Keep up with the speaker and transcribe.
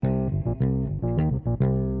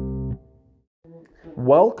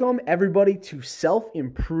Welcome, everybody, to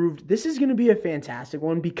Self-Improved. This is going to be a fantastic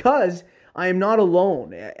one because I am not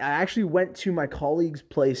alone. I actually went to my colleague's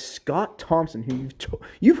place, Scott Thompson, who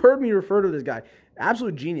you've heard me refer to this guy,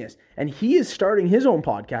 absolute genius, and he is starting his own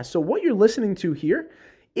podcast. So what you're listening to here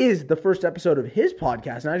is the first episode of his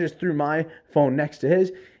podcast, and I just threw my phone next to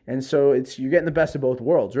his, and so you're getting the best of both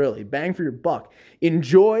worlds, really. Bang for your buck.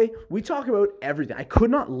 Enjoy. We talk about everything. I could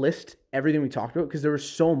not list everything we talked about because there was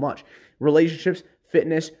so much. Relationships,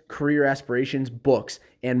 fitness, career aspirations, books,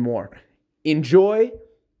 and more. Enjoy.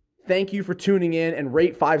 Thank you for tuning in, and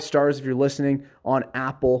rate 5 stars if you're listening on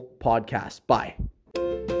Apple Podcasts. Bye.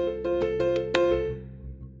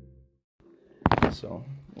 So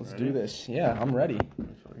let's do this. Yeah, I'm ready.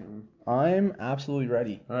 I'm absolutely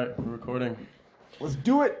ready. All right, we're recording. Let's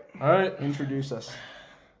do it. All right. Introduce us.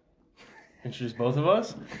 Introduce both of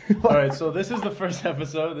us? All right, so this is the first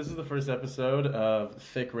episode. This is the first episode of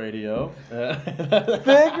Thick Radio.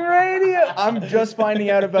 Thick Radio! I'm just finding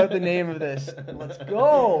out about the name of this. Let's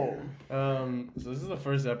go. So this is the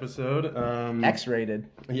first episode. X-rated.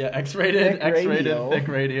 Yeah, X-rated, Thick Radio. X-rated, Thick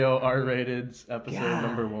Radio, R-rated, episode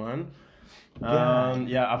number 1.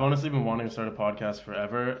 Yeah, I've honestly been wanting to start a podcast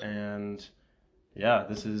forever, and yeah,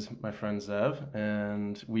 this is my friend Zev,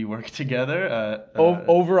 and we work together at...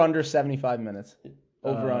 over under 75 minutes.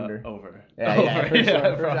 Over. Yeah, for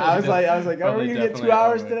sure. I was like, are we going to get 2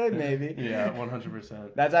 hours today? Maybe. Yeah,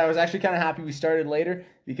 100%. I was actually kind of happy we started later,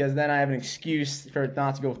 because then I have an excuse for it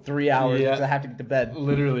not to go 3 hours, because I have to get to bed.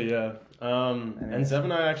 Literally, yeah. And Zev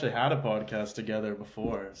and I actually had a podcast together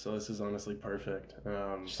before, so this is honestly perfect.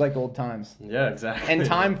 Just like old times. Yeah, exactly. And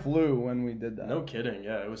time flew when we did that. No kidding.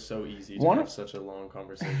 Yeah, it was so easy to have such a long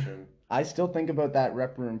conversation. I still think about that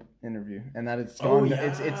rep room interview, and that it's gone. Yeah.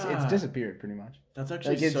 It's disappeared pretty much. That's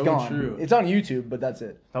actually it's so gone. true. It's on YouTube, but that's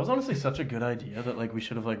it. That was honestly such a good idea that we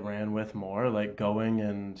should have ran with more, going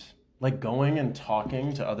and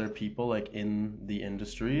talking to other people in the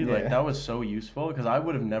industry. Yeah. That was so useful, because I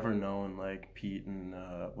would have never known Pete and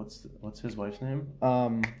what's his wife's name? Her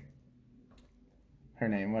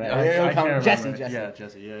name, whatever. Jessie. Yeah,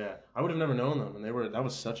 Jessie. Yeah. I would have never known them, and that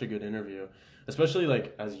was such a good interview, especially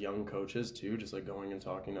as young coaches too, just going and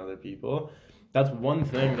talking to other people. That's one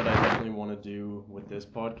thing that I definitely want to do with this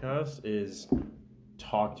podcast is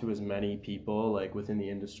talk to as many people within the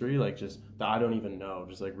industry, just that I don't even know,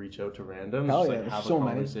 just reach out to randoms, have so a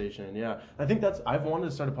conversation. Many. Yeah, I think I've wanted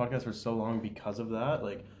to start a podcast for so long because of that,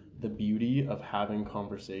 the beauty of having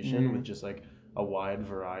conversation with just a wide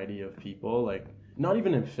variety of people, not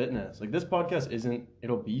even in fitness. This podcast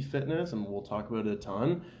it'll be fitness, and we'll talk about it a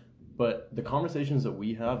ton, but the conversations that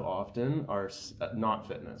we have often are not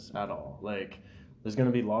fitness at all. There's going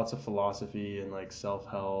to be lots of philosophy and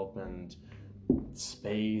self-help and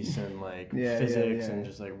space and physics and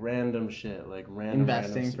just random shit,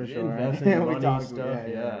 investing for sure, investing money stuff,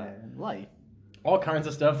 life, all kinds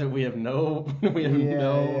of stuff that we have no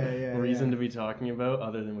reason to be talking about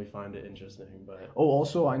other than we find it interesting. But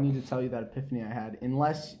also I need to tell you that epiphany I had. Tell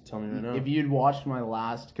me right now. If you'd watched my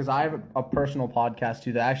last, because I have a personal podcast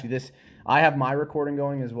too, that actually I have my recording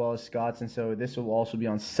going as well as Scott's, and so this will also be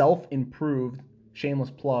on Self-Improved.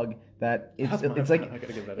 Shameless plug. That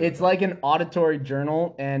it's like an auditory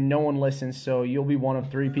journal, and no one listens, so you'll be one of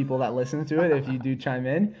 3 people that listen to it if you do chime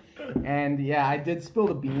in. And yeah, I did spill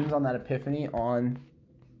the beans on that epiphany on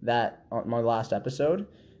my last episode.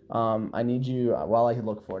 I need you, while I can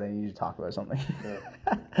look for it, I need you to talk about something. Yeah.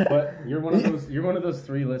 But you're one of those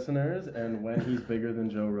 3 listeners, and when he's bigger than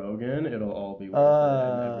Joe Rogan, it'll all be worth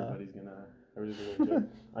it, and everybody's gonna enjoy it.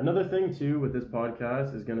 Another thing too with this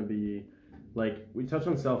podcast is gonna be, we touched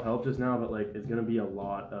on self-help just now, but it's going to be a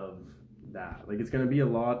lot of that. It's going to be a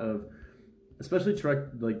lot of, especially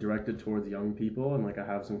directed towards young people, and I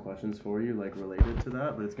have some questions for you related to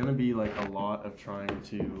that, but it's going to be a lot of trying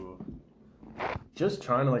to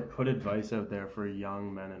put advice out there for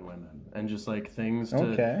young men and women, and just things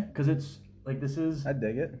to, because it's this is, I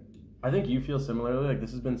dig it. I think you feel similarly.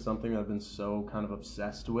 This has been something that I've been so kind of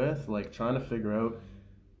obsessed with, trying to figure out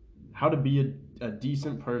how to be a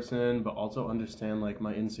decent person, but also understand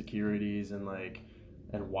my insecurities and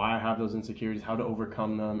why I have those insecurities, how to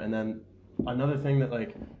overcome them. And then another thing that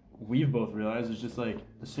we've both realized is just as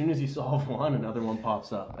soon as you solve one, another one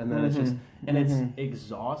pops up, and then it's just, and it's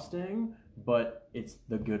exhausting, but it's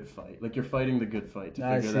the good fight. You're fighting the good fight to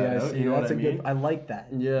figure that out. You know what I mean? I like that.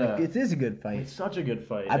 Yeah. It is a good fight. It's such a good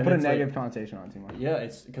fight. I put a negative connotation on it too much. Yeah,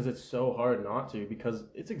 it's because it's so hard not to, because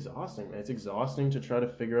it's exhausting, man. It's exhausting to try to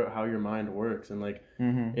figure out how your mind works. And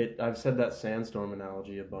I've said that sandstorm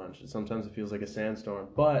analogy a bunch. Sometimes it feels like a sandstorm.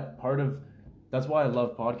 But that's why I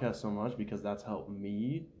love podcasts so much, because that's helped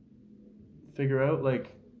me figure out,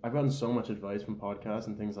 like, I've gotten so much advice from podcasts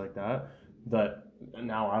and things like that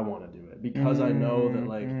now I want to do it because I know that,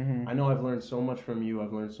 like, I know I've learned so much from you.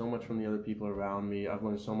 I've learned so much from the other people around me. I've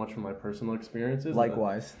learned so much from my personal experiences.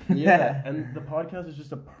 Likewise. Yeah, and the podcast is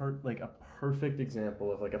just a perfect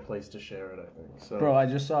example of, like, a place to share it, I think. So, bro, I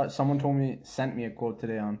just saw someone sent me a quote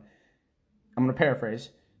today on, I'm going to paraphrase,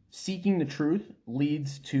 seeking the truth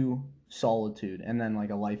leads to solitude, and then,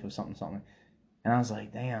 like, a life of something. And I was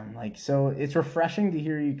like, damn, like, so it's refreshing to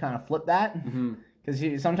hear you kind of flip that.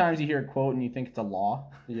 Because sometimes you hear a quote and you think it's a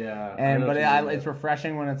law. Yeah. But it's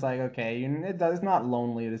refreshing when it's like, okay, it's not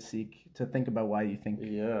lonely to think about why you think.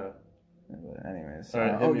 Yeah. But anyways. All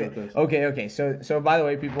right, hit me with this. Okay. So by the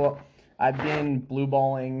way, people, I've been blue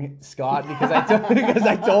balling Scott because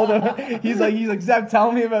I told him, he's like, Zeb,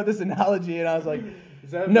 tell me about this analogy. And I was like,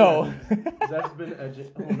 no. Zeb's been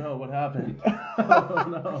edging. Oh no, what happened? Oh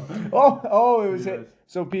no. It was it.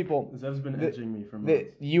 So people, Zeb's been edging me for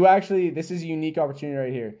months. This is a unique opportunity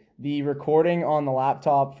right here. The recording on the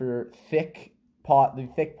laptop for the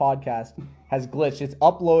Thick podcast has glitched. It's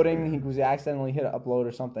uploading. He was accidentally hit upload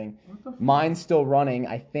or something. Mine's still running,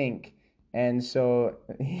 I think. And so,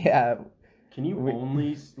 yeah. Can you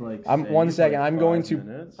only, like, one second. Like, I'm going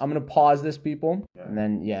to pause this, people. Okay. And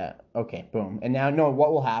then, okay, boom. And now, no,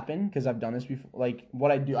 what will happen, because I've done this before, like,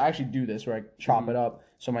 what I do, I actually do this where I chop it up,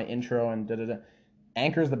 so my intro and da-da-da.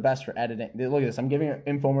 Anchor is the best for editing. Look at this. I'm giving an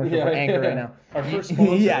infomercial for Anchor right now. Our first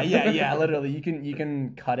sponsor. Yeah, literally. You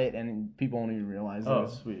can cut it and people won't even realize it. Oh,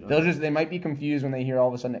 sweet. They might be confused when they hear all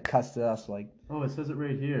of a sudden it cuts to us, like. Oh, it says it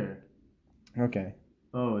right here. Okay.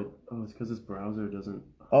 Oh, it's because this browser doesn't.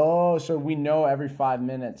 Oh, so we know every 5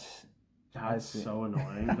 minutes. That's so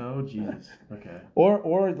annoying, though. Jesus. Okay.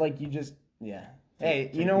 Or like you just Hey,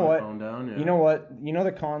 you know what? Phone down, yeah. You know what? You know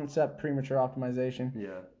the concept premature optimization?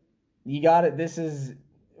 Yeah. You got it.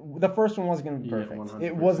 The first one wasn't going to be perfect. Yeah,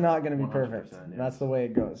 it was not going to be perfect. Yeah. That's the way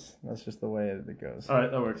it goes. That's just the way it goes. All right,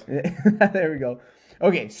 that works. There we go.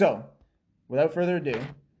 Okay, so without further ado,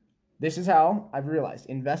 this is how I've realized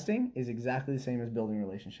investing is exactly the same as building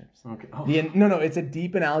relationships. Okay. Oh. No, it's a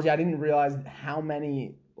deep analogy. I didn't realize how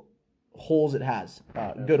many holes it has.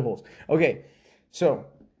 Good holes. Okay, so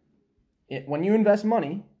when you invest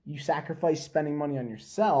money, you sacrifice spending money on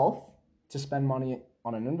yourself to spend money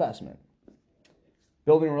on an investment.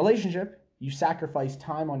 Building a relationship, you sacrifice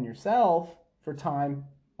time on yourself for time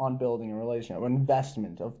on building a relationship, an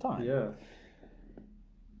investment of time. Yeah.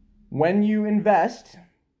 When you invest,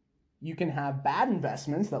 you can have bad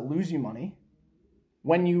investments that lose you money.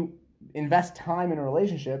 When you invest time in a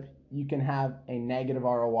relationship, you can have a negative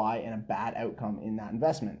ROI and a bad outcome in that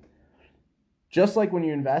investment. Just like when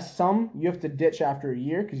you invest, some you have to ditch after a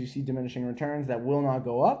year because you see diminishing returns that will not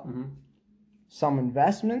go up. Mm-hmm. Some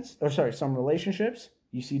relationships,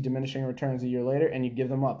 you see diminishing returns a year later and you give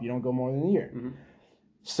them up. You don't go more than a year. Mm-hmm.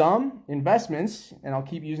 Some investments, and I'll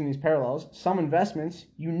keep using these parallels, some investments,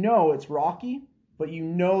 you know it's rocky, but you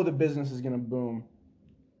know the business is going to boom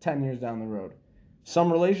 10 years down the road.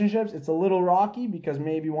 Some relationships, it's a little rocky because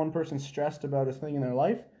maybe one person's stressed about a thing in their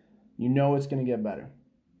life. You know it's going to get better.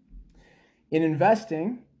 In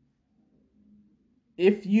investing,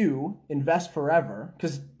 if you invest forever,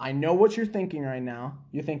 because I know what you're thinking right now.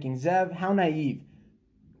 You're thinking, Zev, how naive.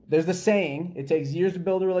 There's the saying, it takes years to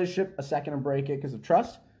build a relationship, a second to break it because of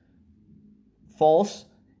trust. False.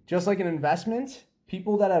 Just like an investment,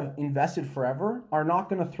 people that have invested forever are not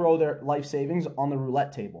going to throw their life savings on the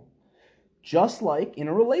roulette table. Just like in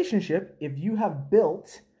a relationship, if you have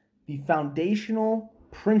built the foundational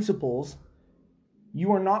principles,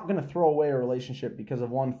 you are not going to throw away a relationship because of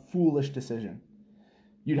one foolish decision.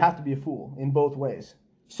 You'd have to be a fool in both ways.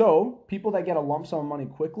 So people that get a lump sum of money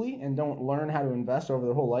quickly and don't learn how to invest over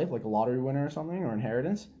their whole life, like a lottery winner or something, or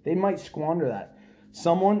inheritance, they might squander that.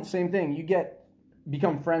 Someone, same thing,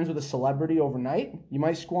 become friends with a celebrity overnight, you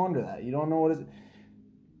might squander that. You don't know what is.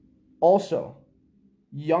 Also,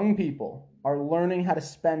 young people are learning how to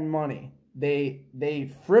spend money.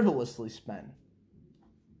 They frivolously spend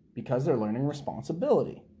because they're learning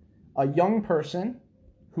responsibility. A young person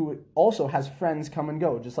who also has friends come and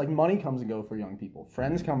go, just like money comes and go for young people.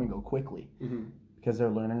 Friends come and go quickly because they're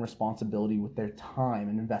learning responsibility with their time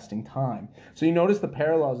and investing time. So you notice the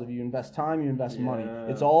parallels of you invest time, you invest money.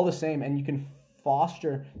 It's all the same, and you can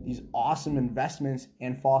foster these awesome investments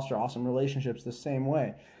and foster awesome relationships the same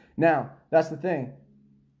way. Now, that's the thing.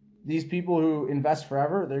 These people who invest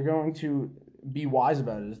forever, they're going to be wise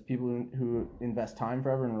about it. People who invest time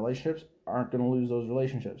forever in relationships aren't going to lose those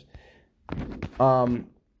relationships.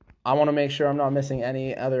 I want to make sure I'm not missing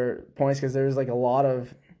any other points because there's like a lot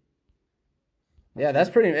of. Yeah,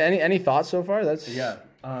 that's pretty. Any thoughts so far?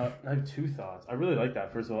 I have two thoughts. I really like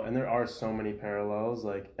that, first of all, and there are so many parallels.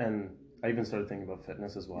 Like, and I even started thinking about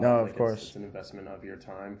fitness as well. No, like of course. It's an investment of your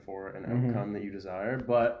time for an outcome that you desire.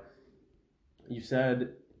 But you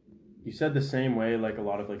said the same way. Like a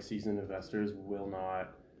lot of like seasoned investors will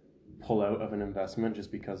not pull out of an investment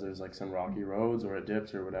just because there's like some rocky roads or it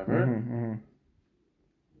dips or whatever.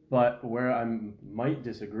 But where I might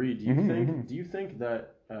disagree, do you think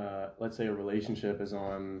that let's say a relationship is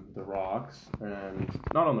on the rocks, and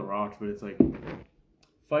not on the rocks, but it's like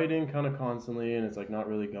fighting kind of constantly, and it's like not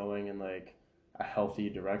really going in like a healthy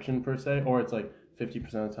direction per se, or it's like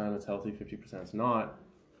 50% of the time it's healthy, 50% it's not.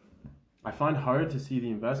 I find hard to see the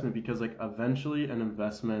investment because like eventually an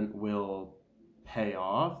investment will pay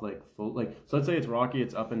off like full, like, so let's say it's rocky,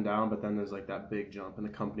 it's up and down, but then there's like that big jump and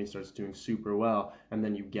the company starts doing super well, and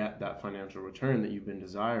then you get that financial return that you've been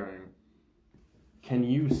desiring. Can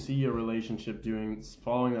you see a relationship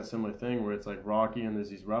following that similar thing where it's like rocky and there's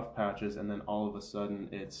these rough patches, and then all of a sudden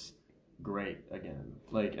it's great again,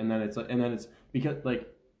 like, and then it's because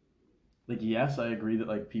like yes, I agree that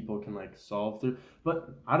like people can like solve through, but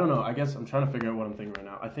I don't know, I guess I'm trying to figure out what I'm thinking right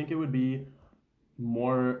now. I think it would be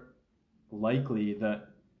more likely that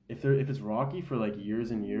if it's rocky for like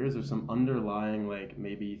years and years, there's some underlying like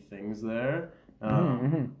maybe things there.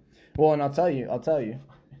 Well, and I'll tell you. That's all right.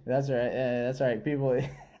 That's all right. People. I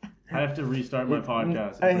have to restart my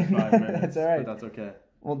podcast every 5 minutes. That's all right. But that's okay.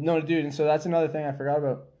 Well, no, dude, and so that's another thing I forgot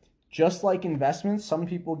about. Just like investments, some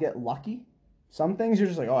people get lucky. Some things you're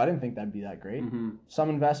just like, oh, I didn't think that'd be that great. Some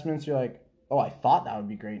investments you're like, oh, I thought that would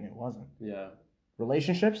be great and it wasn't. Yeah.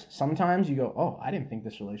 Relationships, sometimes you go, oh, I didn't think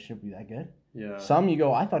this relationship would be that good. Yeah. Some you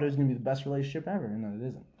go, I thought it was going to be the best relationship ever, and then it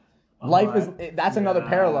isn't. That's another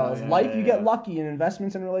parallel. You get lucky in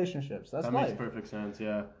investments and relationships. That makes perfect sense,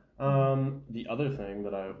 yeah. The other thing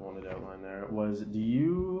that I wanted to outline there was,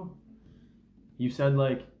 you said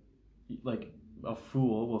like a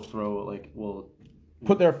fool will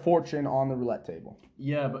put their fortune on the roulette table.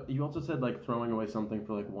 Yeah, but you also said like throwing away something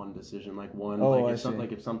for like one decision, like one if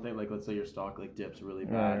something like, let's say your stock like dips really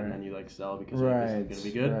bad, and then you like sell because you think this isn't gonna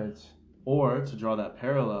be good. Right. Or to draw that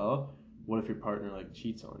parallel, what if your partner like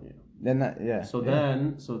cheats on you? Then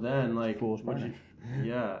then like foolish partner.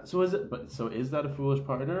 So is that a foolish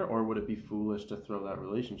partner, or would it be foolish to throw that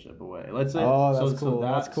relationship away? Let's say that's cool.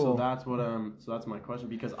 That's cool. So that's my question,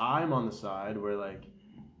 because I'm on the side where like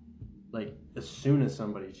as soon as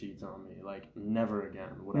somebody cheats on me, like never again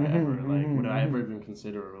would I ever would I ever even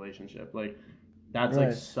consider a relationship. Like that's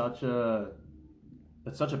like such a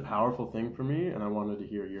powerful thing for me, and I wanted to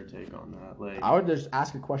hear your take on that. Like I would just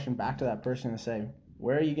ask a question back to that person and say,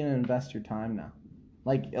 where are you going to invest your time now?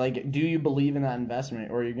 Like do you believe in that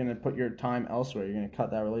investment, or are you going to put your time elsewhere? You're going to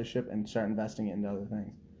cut that relationship and start investing it into other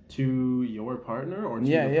things. To your partner, or to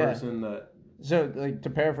the person that... So like to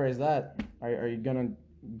paraphrase that, are you going to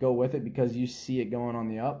go with it because you see it going on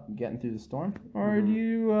the up, getting through the storm, or do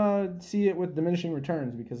you see it with diminishing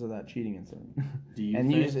returns because of that cheating incident?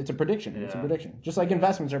 It's a prediction. Yeah. It's a prediction. Just like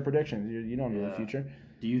investments are predictions. You don't know the future.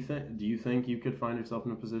 Do you think you could find yourself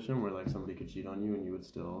in a position where like somebody could cheat on you and you would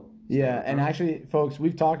still? And actually, folks,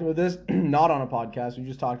 we've talked about this not on a podcast. We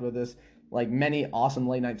just talked about this like many awesome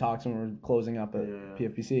late night talks when we're closing up at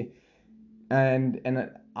PFPC, and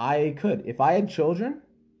I could, if I had children.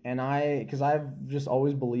 And because I've just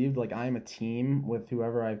always believed like I'm a team with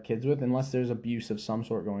whoever I have kids with, unless there's abuse of some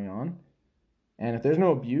sort going on. And if there's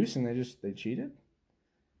no abuse and they cheated,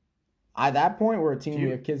 at that point we're a team. We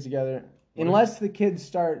have kids together. Unless the kids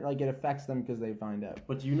start like it affects them because they find out.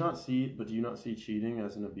 But do you not see cheating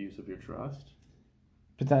as an abuse of your trust?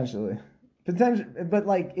 Potentially, but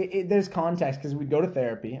like there's context, because we'd go to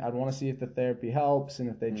therapy. I'd want to see if the therapy helps and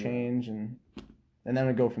if they change and then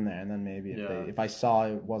we go from there. And then maybe if I saw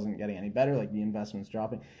it wasn't getting any better, like the investment's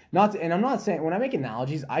dropping. And I'm not saying, when I make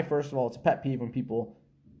analogies, first of all, it's a pet peeve when people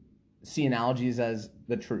see analogies as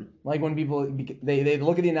the truth. Like when people, they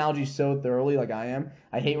look at the analogy so thoroughly, like I am.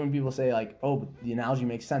 I hate when people say like, oh, but the analogy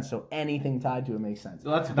makes sense, so anything tied to it makes sense.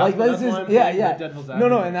 So that's why I'm devil's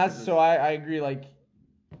advocate. No, and that's, so I agree, like,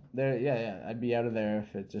 there, I'd be out of there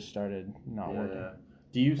if it just started not working. Yeah.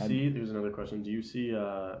 Do you see, here's another question, do you see,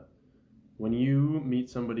 when you meet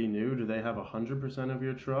somebody new, do they have 100% of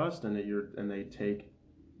your trust, and they take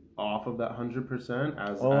off of that 100%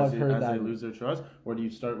 as they lose their trust, or do you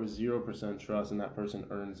start with 0% trust and that person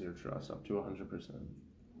earns your trust up to 100%?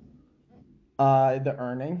 The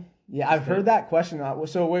earning. Yeah, I've heard that question.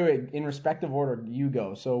 So wait, in respective order, you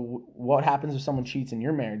go. So what happens if someone cheats and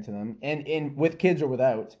you're married to them, and with kids or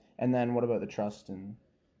without, and then what about the trust and?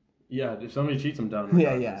 Yeah, if somebody cheats, I'm done.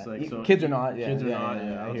 Yeah, regardless. yeah. Like, so Kids or not, yeah. Kids or yeah, not, yeah,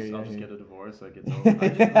 yeah. I hear you, I'll I just hear get you. a divorce. Like, it's over.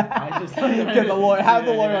 I just Get the lawyer, have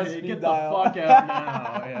the lawyer on yeah, speed get dial. the fuck out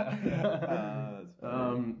now. Yeah. That's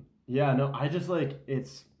funny. Yeah. No, I just like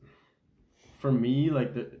it's for me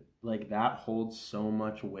like that holds so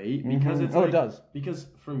much weight because it's it like, does. because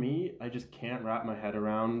for me I just can't wrap my head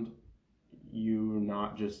around you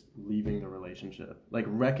not just leaving the relationship, like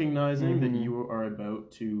recognizing that you are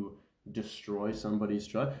about to destroy somebody's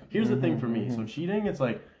trust. Here's the thing for me. So cheating, it's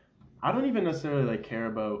like I don't even necessarily like care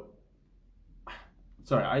about.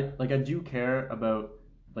 Sorry, I do care about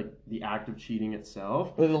like the act of cheating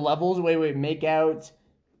itself. Or the levels, wait, make out,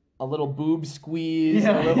 a little boob squeeze,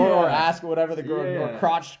 or ask whatever the girl, or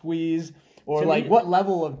crotch squeeze, or to like me, what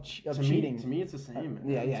level of cheating. To me, it's the same.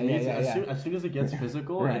 Yeah. As soon as it gets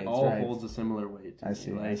physical, Right, it all right. holds a similar weight to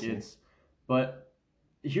me. I see. But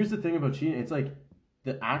here's the thing about cheating. It's like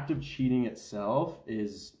the act of cheating itself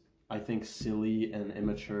is, I think, silly and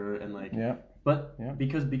immature and like. Yeah. But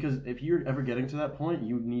because if you're ever getting to that point,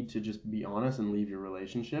 you need to just be honest and leave your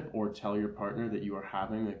relationship, or tell your partner that you are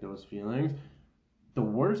having like those feelings. The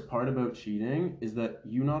worst part about cheating is that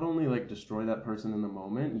you not only like destroy that person in the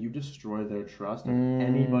moment, you destroy their trust of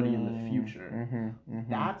anybody in the future.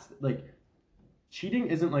 That's like, cheating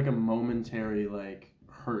isn't like a momentary like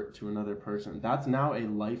hurt to another person. That's now a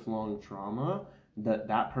lifelong trauma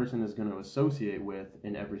that person is going to associate with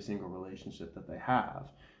in every single relationship that they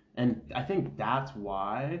have. And I think that's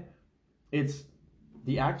why it's,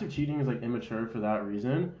 the act of cheating is like immature for that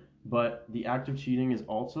reason. But the act of cheating is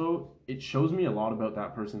also, it shows me a lot about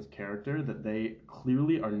that person's character, that they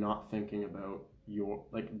clearly are not thinking about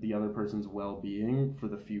the other person's well-being for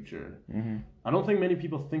the future. I don't think many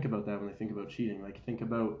people think about that when they think about cheating. Like, think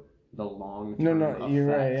about the long-term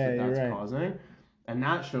effects that's causing. And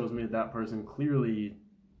that shows me that person clearly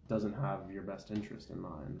doesn't have your best interest in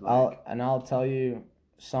mind. Like, I'll tell you,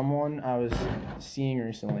 someone I was seeing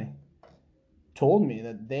recently told me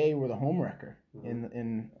that they were the homewrecker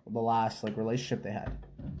in the last like relationship they had.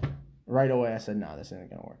 Right away I said, no, this isn't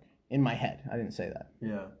gonna work. In my head. I didn't say that.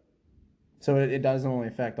 Yeah. So it doesn't only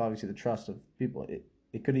affect obviously the trust of people.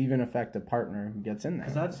 It could even affect a partner who gets in there.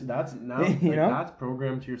 Because that's now that's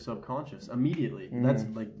programmed to your subconscious immediately. That's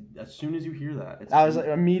like, as soon as you hear that, I was like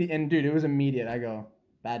immediate, and dude, it was immediate. I go,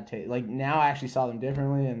 bad taste. Like, now I actually saw them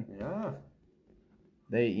differently, and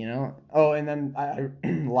they, Oh, and then I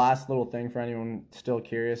last little thing for anyone still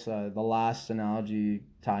curious, the last analogy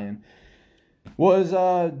tie-in was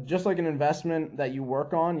just like an investment that you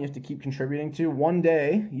work on, you have to keep contributing to. One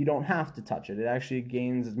day, you don't have to touch it. It actually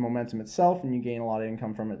gains its momentum itself, and you gain a lot of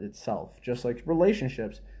income from it itself. Just like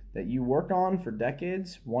relationships that you work on for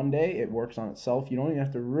decades, one day it works on itself. You don't even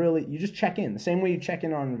have to you just check in. The same way you check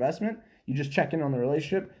in on investment, you just check in on the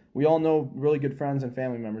relationship. We all know really good friends and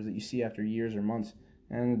family members that you see after years or months,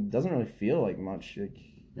 and it doesn't really feel like much.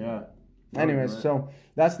 Anyways, so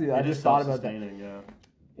that's I just thought about that.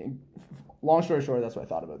 Yeah. Long story short, that's what I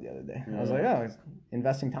thought about the other day. I was like, it's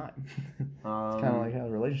investing time. It's kind of like how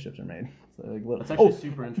relationships are made. So like that's actually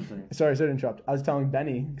super interesting. Sorry to interrupt. I was telling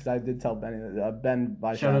Benny, because I did tell Benny that Ben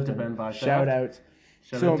Weishaft. Shout out to Ben Weishaft. Shout out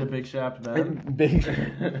to Big Shaft Ben.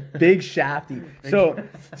 Big Shafty. So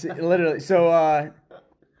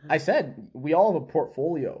I said we all have a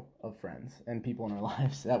portfolio of friends and people in our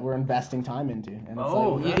lives that we're investing time into, and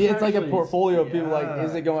it's like a portfolio of people. Like,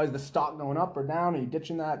 is the stock going up or down? Are you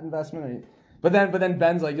ditching that investment? But then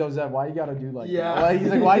Ben's like, yo, Zev, why you gotta do like that? Like, he's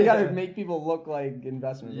like, why you gotta make people look like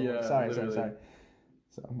investments? Like, sorry.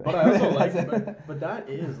 So, but I also like, but that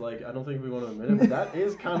is like, I don't think we want to admit it, but that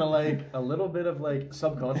is kind of like a little bit of like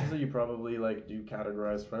subconsciously you probably like do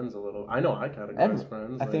categorize friends a little. I know I categorize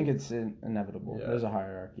friends. I think it's inevitable. Yeah. There's a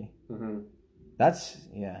hierarchy. Mm-hmm.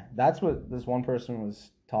 That's what this one person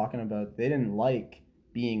was talking about. They didn't like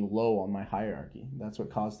being low on my hierarchy. That's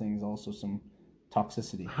what caused things, also some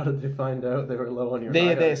toxicity. How did they find out they were low on your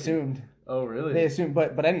hierarchy? They assumed. Oh, really? They assumed,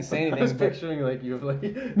 but I didn't say anything. I was picturing like you have like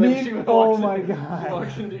me. Oh my god! She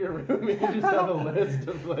walks into your room and you just have a list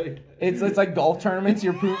of like. It's like golf tournaments.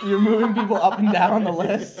 You're moving people up and down the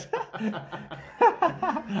list.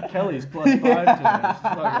 Kelly's +5 today. She's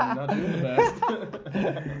fucking not doing the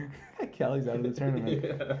best. Kelly's out of the tournament.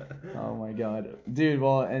 Yeah. Oh my god, dude.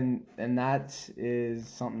 Well, and that is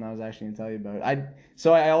something I was actually gonna tell you about.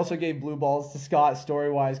 I also gave blue balls to Scott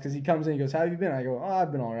story wise, because he comes in, he goes, "How have you been?" I go, "Oh,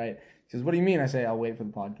 I've been all right." He says, "What do you mean?" I say, "I'll wait for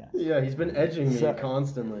the podcast." Yeah, he's been edging me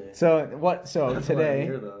constantly. So That's today,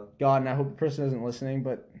 here, though. God, and I hope the person isn't listening,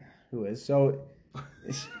 but who is? So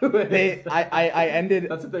I ended.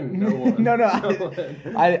 That's the thing. No one.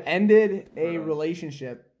 I ended a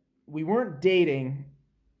relationship. We weren't dating,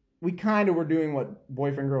 we kind of were doing what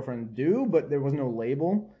boyfriend girlfriend do, but there was no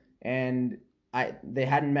label, and they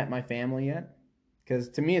hadn't met my family yet. Because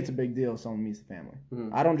to me, it's a big deal if someone meets the family.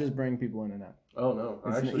 Mhm. I don't just bring people in and out. Oh no,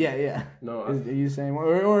 Yeah. No, Are you saying,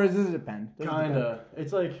 or does it depend? kinda.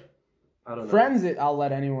 It's like, I don't know. Friends, I'll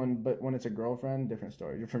let anyone, but when it's a girlfriend, different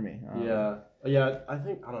story for me. Yeah. I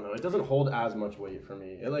think, I don't know. It doesn't hold as much weight for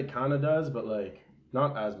me. It like kind of does, but like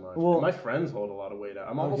not as much. Well, my friends hold a lot of weight.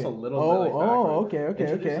 I'm almost okay. a little bit like that. Okay.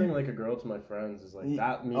 Introducing like a girl to my friends is like,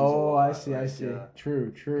 that means a Oh, lot. I see. Yeah.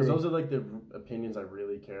 True. Because those are like the opinions I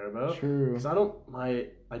really care about. True. Because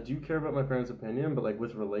I do care about my parents' opinion, but like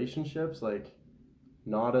with relationships, like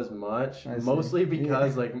not as much. Mostly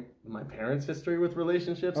because like my parents' history with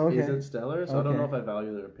relationships isn't stellar, so I don't know if I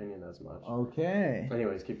value their opinion as much. Okay.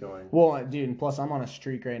 Anyways, keep going. Well, dude, and plus I'm on a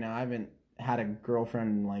streak right now. I haven't had a girlfriend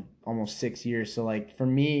in like almost 6 years, so like for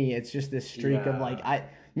me, it's just this streak of like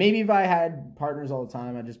maybe if I had partners all the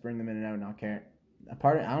time, I'd just bring them in and out and not care. I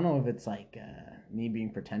don't know if it's like me being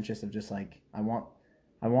pretentious of just like I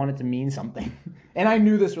want it to mean something, and I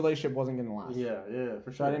knew this relationship wasn't gonna last. Yeah,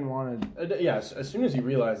 for sure. So I didn't want to. As soon as you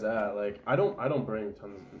realize that, like I don't bring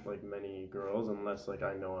many girls unless like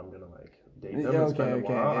I know I'm gonna like date them and spend a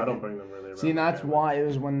while. I don't bring them really around. See, and that's why it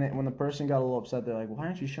was when the person got a little upset. They're like, "Why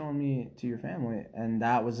aren't you showing me to your family?" And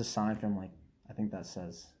that was a sign from like, I think that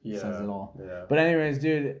says it all. Yeah. But anyways,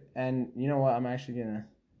 dude, and you know what? I'm actually gonna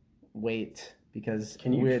wait because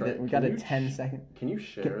we got a 10-second. Can you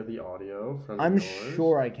share the audio from? I'm yours?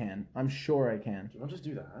 sure I can. Do you want to just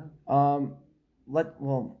do that?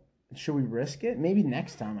 Should we risk it? Maybe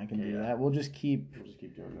next time I can do that. We'll just keep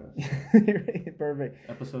doing this. Perfect.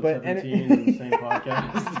 Episode 17 of the same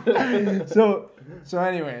podcast. So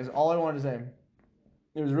anyways, all I wanted to say,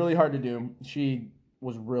 it was really hard to do. She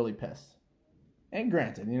was really pissed. And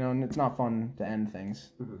granted, and it's not fun to end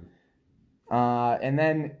things. Mm-hmm. And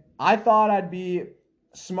then I thought I'd be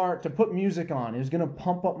smart to put music on. It was going to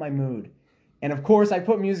pump up my mood. And of course, I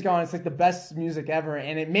put music on. It's like the best music ever.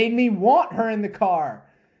 And it made me want her in the car.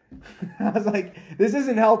 I was like, this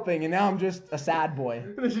isn't helping. And now I'm just a sad boy.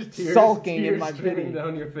 Sulking in my pity.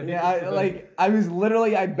 Down your face. Yeah,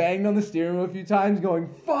 I banged on the steering wheel a few times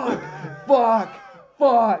going, fuck.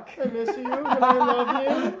 I miss you and I love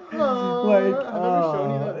you. Have I ever shown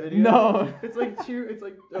you that video? No. It's like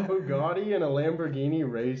a Bugatti and a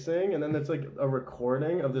Lamborghini racing, and then it's like a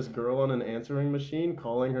recording of this girl on an answering machine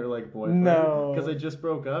calling her like boyfriend. No. Because they just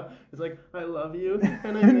broke up. It's like, I love you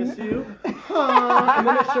and I miss you. And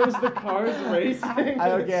then it shows the cars racing.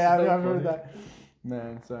 I've heard that.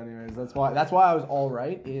 Man, so anyways, that's why I was all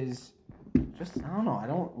right. Is just I don't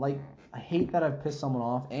know. I hate that I've pissed someone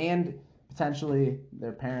off, and potentially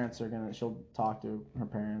their parents she'll talk to her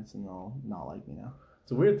parents and they'll not like me now.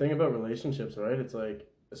 It's a weird thing about relationships, right? It's like,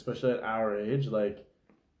 especially at our age, like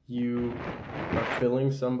you are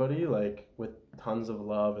filling somebody like with tons of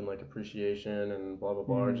love and like appreciation and blah blah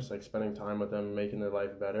blah, just like spending time with them, making their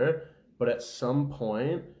life better. But at some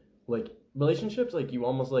point, like relationships, like you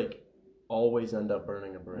almost like always end up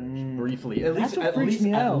burning a bridge briefly. At least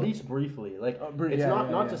briefly. Like it's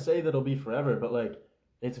not to say that it'll be forever, but like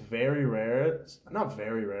it's very rare. It's not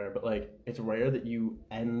very rare, but like it's rare that you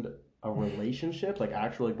end a relationship, like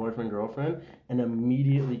actual like boyfriend girlfriend, and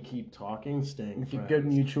immediately keep talking, staying friends, good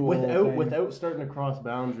mutual without starting to cross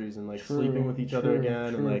boundaries and like sleeping with each other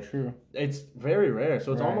again, and like it's very rare.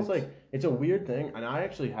 So it's almost like it's a weird thing, and I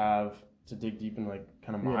actually have to dig deep in like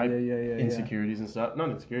kind of my insecurities and stuff.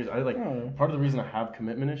 Not insecurities. Part of the reason I have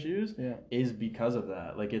commitment issues is because of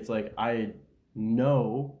that. Like it's like I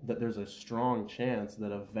know that there's a strong chance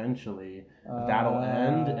that eventually that'll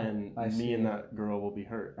end and me and that girl will be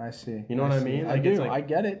hurt. I see. You know what I mean? Like, I do. I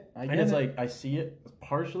get it. Like I see it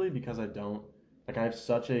partially because I don't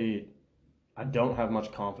have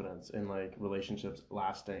much confidence in like relationships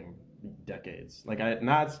lasting decades. And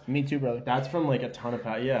that's me too, brother. That's from like a ton of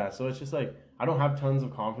so it's just like I don't have tons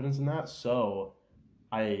of confidence in that. So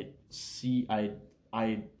I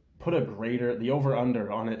put the over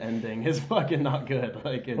under on it ending is fucking not good.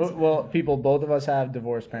 Like it's both of us have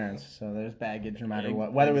divorced parents, so there's baggage no matter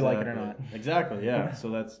what, whether we like it or not. Exactly, yeah.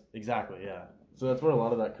 So that's where a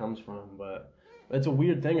lot of that comes from. But it's a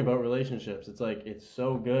weird thing about relationships. It's like it's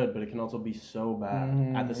so good, but it can also be so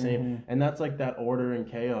bad at the same. And that's like that order and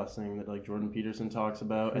chaos thing that like Jordan Peterson talks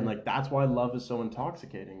about, and like that's why love is so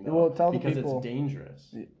intoxicating. Though, because it's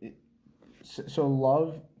dangerous. So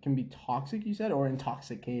love can be toxic, you said, or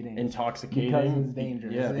intoxicating? Intoxicating. Because it's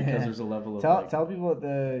dangerous. Yeah, because there's a level of... Tell people what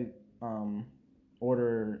the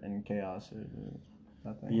order and chaos is.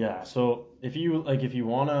 that thing. Yeah, so if you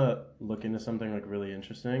want to look into something like really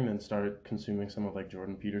interesting, then start consuming some of like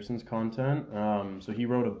Jordan Peterson's content. So he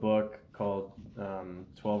wrote a book called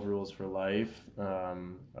 12 Rules for Life,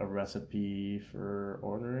 a recipe for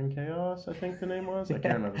order and chaos, I think the name was. I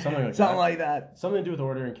can't remember. Something like Something that. like that. Something to do with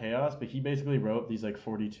order and chaos, but he basically wrote these like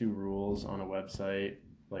 42 rules on a website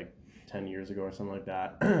like 10 years ago or something like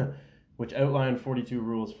that. Which outlined 42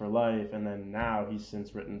 rules for life, and then now he's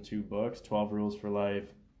since written 2 books, 12 Rules for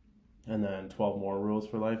Life, and then 12 More Rules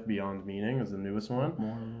for Life, Beyond Meaning is the newest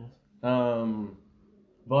one.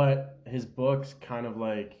 But his books kind of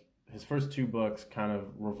like, his first 2 books kind of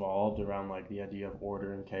revolved around like the idea of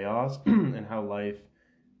order and chaos and how life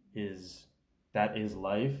is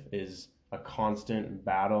a constant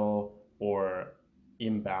battle or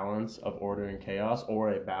imbalance of order and chaos,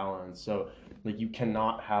 or a balance. So like you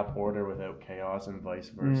cannot have order without chaos and vice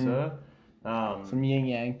versa. Some yin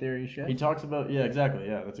yang theory shit. He talks about, yeah, exactly.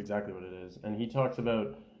 Yeah, that's exactly what it is. And he talks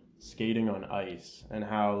about skating on ice and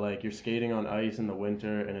how like you're skating on ice in the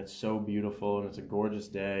winter and it's so beautiful and it's a gorgeous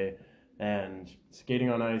day and skating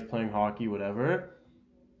on ice, playing hockey, whatever.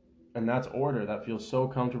 And that's order. That feels so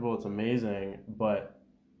comfortable. It's amazing. But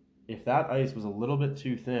if that ice was a little bit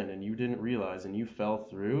too thin and you didn't realize and you fell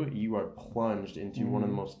through, you are plunged into one of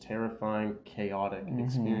the most terrifying, chaotic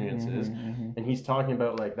experiences. And he's talking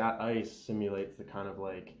about like that ice simulates the kind of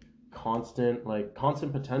like constant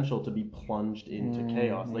potential to be plunged into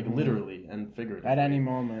chaos, like literally and figuratively. At any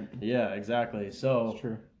moment. Yeah, exactly. So it's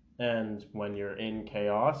true. And when you're in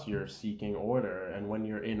chaos, you're seeking order. And when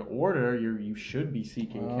you're in order, you should be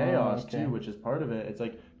seeking chaos too, which is part of it. It's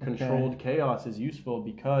like controlled chaos is useful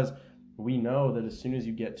because we know that as soon as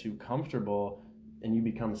you get too comfortable and you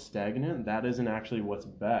become stagnant, that isn't actually what's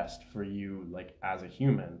best for you, like as a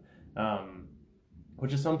human.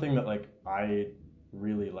 Which is something that like I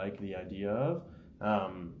really like the idea of,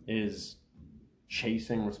 is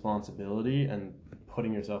chasing responsibility and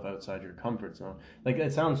putting yourself outside your comfort zone. Like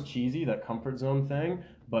it sounds cheesy, that comfort zone thing,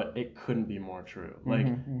 but it couldn't be more true. Like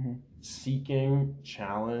seeking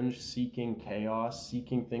challenge, seeking chaos,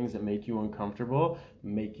 seeking things that make you uncomfortable,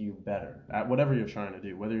 make you better at whatever you're trying to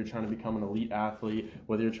do. Whether you're trying to become an elite athlete,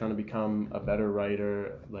 whether you're trying to become a better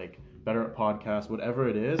writer, like better at podcasts, whatever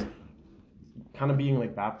it is, kind of being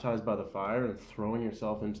like baptized by the fire and throwing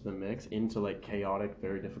yourself into the mix, into like chaotic,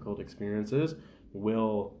 very difficult experiences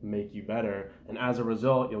will make you better, and as a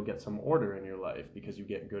result you'll get some order in your life because you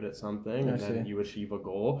get good at something and then you achieve a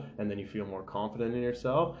goal and then you feel more confident in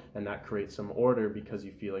yourself, and that creates some order because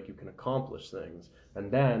you feel like you can accomplish things,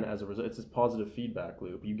 and then as a result it's this positive feedback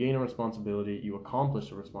loop. You gain a responsibility, you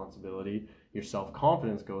accomplish a responsibility, your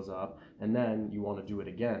self-confidence goes up, and then you want to do it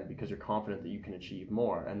again because you're confident that you can achieve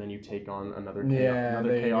more, and then you take on another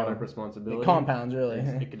chaotic responsibility. It compounds, really.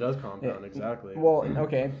 It does compound, exactly. Well,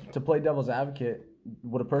 okay, to play devil's advocate,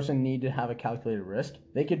 would a person need to have a calculated risk?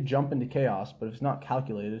 They could jump into chaos, but if it's not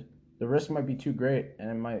calculated, the risk might be too great,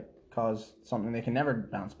 and it might cause something they can never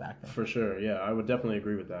bounce back from. For sure, yeah, I would definitely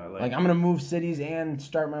agree with that. Like I'm gonna move cities and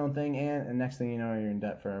start my own thing, and next thing you know, you're in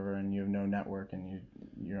debt forever, and you have no network, and you're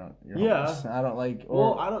homeless. I don't like.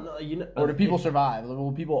 I don't know. Or do people survive?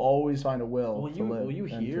 Will people always find a will to live? Well, you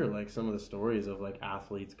hear like some of the stories of like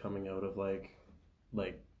athletes coming out of like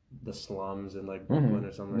the slums in like Brooklyn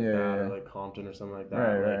or something like that, or like Compton or something like that.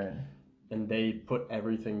 Right. And they put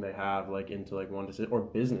everything they have like into like one decision, or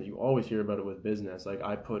business. You always hear about it with business. Like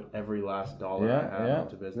I put every last dollar I have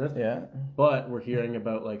into business. Yeah. But we're hearing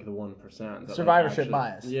about like the 1%. Survivorship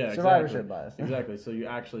bias. Yeah, survivorship bias. Exactly. So you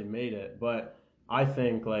actually made it. But I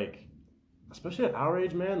think like, especially at our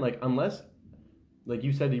age, man, like unless, like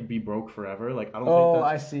you said, you'd be broke forever. Like I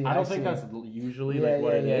don't think that's usually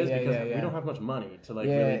what it is, because we don't have much money to like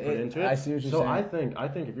really put into it. I see what you're saying. I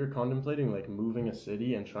think if you're contemplating like moving a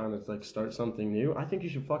city and trying to like start something new, I think you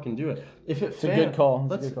should fucking do it. If it's a good call.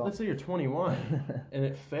 Let's say you're 21 and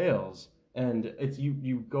it fails, and it's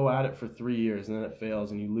you go at it for 3 years and then it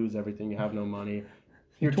fails and you lose everything. You have no money.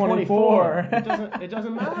 You're 24. It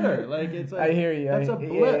doesn't matter. Like it's like, I hear you. That's a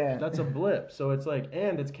blip. Yeah. That's a blip. So it's like,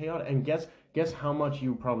 and it's chaotic. And guess how much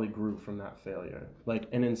you probably grew from that failure? Like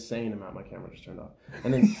an insane amount. My camera just turned off.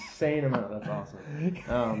 An insane amount. That's awesome.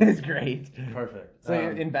 It's great. Perfect. So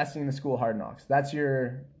you're investing in the school Hard Knocks. That's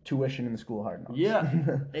your tuition in the school Hard Knocks. Yeah.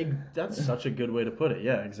 That's such a good way to put it.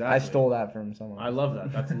 Yeah, exactly. I stole that from someone else. I love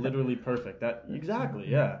that. That's literally perfect. Exactly.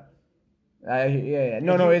 Yeah.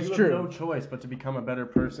 No, it's true. You have no choice but to become a better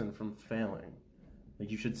person from failing. Like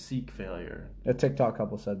you should seek failure. A TikTok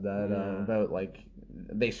couple said that about like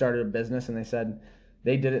they started a business and they said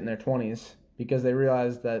they did it in their 20s because they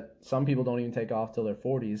realized that some people don't even take off till their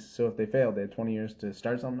 40s. So if they fail, they have 20 years to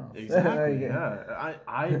start something else. Exactly. Yeah.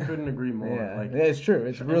 I couldn't agree more. Yeah. Like, it's true.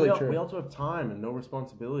 It's really true. We also have time and no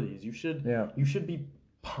responsibilities. You should be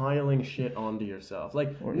piling shit onto yourself.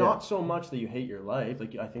 Like, not so much that you hate your life.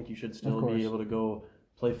 Like, I think you should still be able to go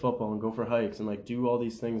play football and go for hikes and like do all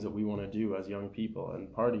these things that we want to do as young people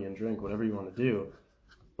and party and drink, whatever you want to do.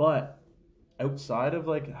 But outside of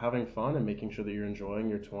like having fun and making sure that you're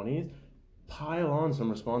enjoying your 20s, pile on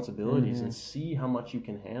some responsibilities and see how much you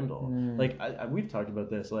can handle. Like we've talked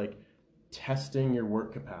about this, like testing your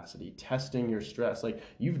work capacity, testing your stress. Like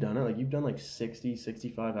you've done it, like you've done like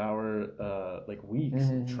 65 hour like weeks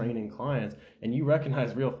training clients, and you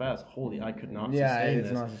recognize real fast, holy, I could not sustain this.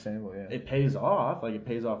 It's not sustainable. It pays off, like it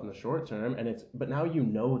pays off in the short term, and but now you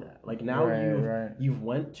know that. Like now you've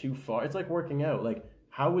went too far. It's like working out. Like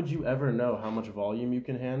how would you ever know how much volume you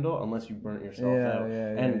can handle unless you burnt yourself out?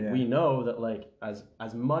 We know that like as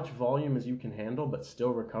much volume as you can handle but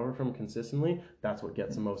still recover from consistently, that's what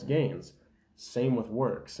gets the most gains. Same with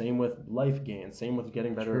work, same with life gains, same with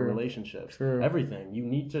getting better in relationships. Everything. You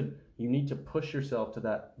need to push yourself to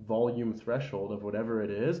that volume threshold of whatever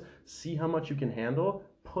it is, see how much you can handle,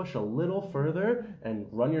 push a little further and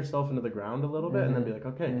run yourself into the ground a little bit, and then be like,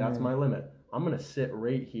 okay, that's my limit. I'm going to sit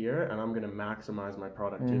right here and I'm going to maximize my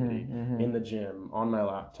productivity in the gym, on my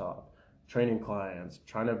laptop, training clients,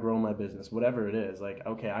 trying to grow my business, whatever it is. Like,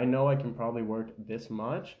 okay, I know I can probably work this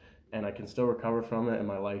much and I can still recover from it and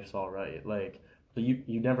my life's all right. Like, but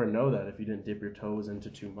you never know that if you didn't dip your toes into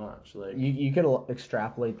too much. Like you could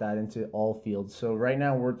extrapolate that into all fields. So right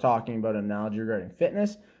now we're talking about an analogy regarding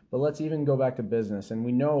fitness, but let's even go back to business. And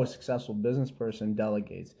we know a successful business person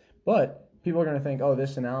delegates, but people are going to think, oh,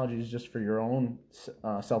 this analogy is just for your own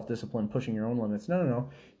self-discipline, pushing your own limits. No.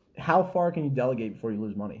 How far can you delegate before you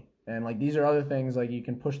lose money? And like these are other things, like you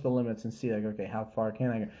can push the limits and see like, okay, how far can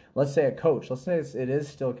I go? Let's say a coach. Let's say it is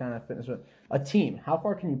still kind of fitness. A team. How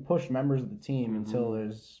far can you push members of the team until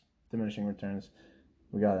there's diminishing returns?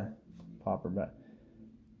 We got to pop her back.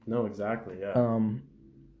 No, exactly, yeah.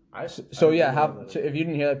 If you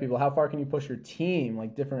didn't hear that, people, how far can you push your team,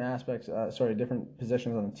 like different aspects, different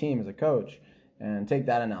positions on the team as a coach, and take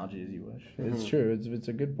that analogy as you wish. It's true. It's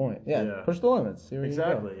a good point. Yeah, push the limits. See where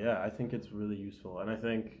exactly. You go. Yeah, I think it's really useful, and I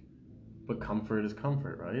think, but comfort is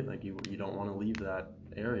comfort, right? Like you don't want to leave that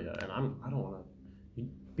area, and I don't want to.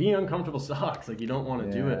 Being uncomfortable sucks. Like you don't want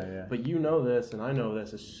to do it, but you know this, and I know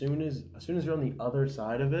this. As soon as you're on the other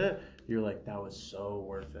side of it, you're like, that was so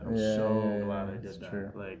worth it. I'm so glad I did that.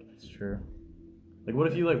 True. Like it's true. Like what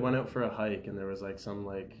if you like went out for a hike and there was like some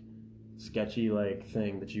like sketchy like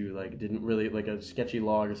thing that you like didn't really like, a sketchy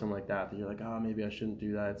log or something like that you're like, oh, maybe I shouldn't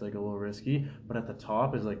do that, it's like a little risky, but at the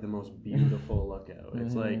top is like the most beautiful lookout.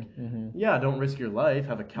 It's like don't risk your life,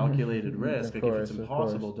 have a calculated risk. Like if it's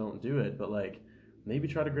impossible, don't do it, but like maybe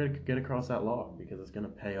try to get across that log because it's gonna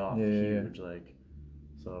pay off huge. Like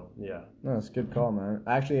so no, it's a good call, man.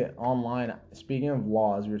 Actually, online, speaking of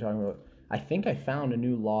laws, we were talking about, I think I found a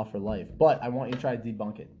new law for life, but I want you to try to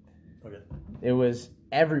debunk it. Okay. It was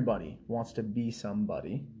everybody wants to be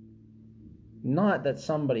somebody. Not that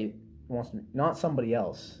somebody wants to be, not somebody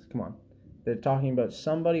else. Come on. They're talking about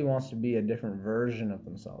somebody wants to be a different version of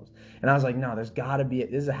themselves. And I was like, no, there's got to be,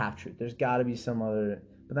 this is a half-truth. There's got to be some other,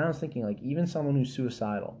 but then I was thinking like even someone who's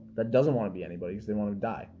suicidal, that doesn't want to be anybody because they want to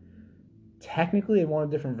die. Technically, they want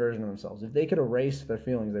a different version of themselves. If they could erase their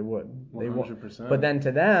feelings, they would. 100%. But then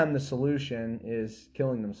to them, the solution is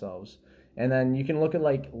killing themselves. And then you can look at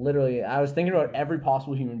like literally, I was thinking about every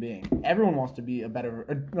possible human being. Everyone wants to be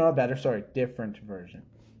different version.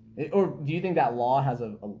 Or do you think that law has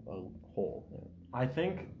a hole? I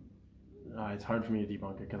think it's hard for me to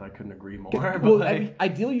debunk it because I couldn't agree more. Well, like,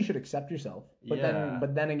 ideally, you should accept yourself.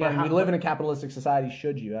 But then again, we live in a capitalistic society.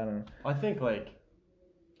 Should you? I don't know.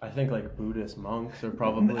 I think Buddhist monks are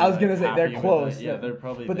probably. I was gonna say they're close. They're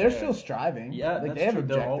probably. But they're still striving. Yeah, like, that's they have true.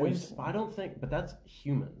 objectives. They're always. I don't think, but that's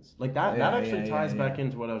humans. Like that. That actually ties back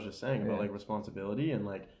into what I was just saying about like responsibility and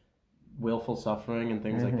like willful suffering and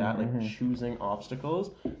things like that. Like choosing obstacles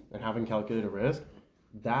and having calculated risk.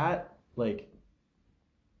 That like.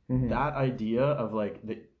 That idea of like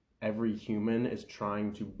that every human is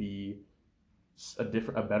trying to be a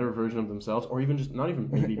better version of themselves, or even just not even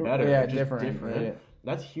maybe better, just different.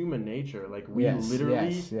 That's human nature. Like we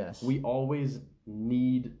we always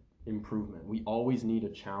need improvement. We always need a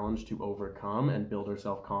challenge to overcome and build our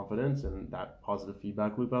self-confidence and that positive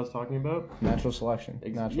feedback loop I was talking about. Natural selection.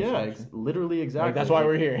 Literally exactly. Like, that's why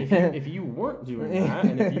we're here. if you weren't doing that,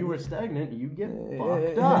 and if you were stagnant, you'd get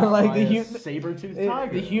fucked up like by a saber-toothed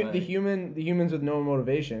tiger. The humans with no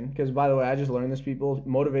motivation. Because by the way, I just learned this, people.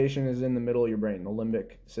 Motivation is in the middle of your brain. The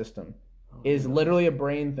limbic system is literally a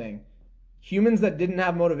brain thing. Humans that didn't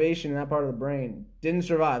have motivation in that part of the brain didn't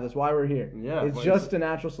survive. That's why we're here. Yeah, it's just a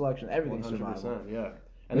natural selection. Everything's survival. Yeah,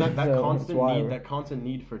 and that constant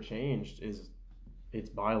need for change it's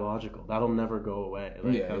biological. That'll never go away.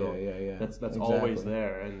 That's exactly. Always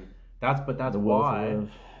there, and that's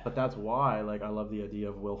why like I love the idea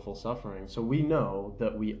of willful suffering. So we now know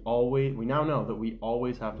that we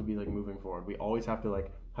always have to be like moving forward. We always have to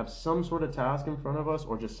like have some sort of task in front of us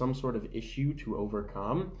or just some sort of issue to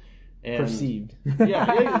overcome. And perceived.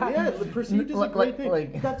 The perceived is a great thing.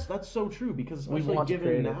 Like, that's so true, because especially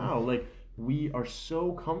given now, like, we are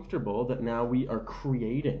so comfortable that now we are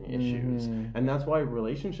creating issues. And that's why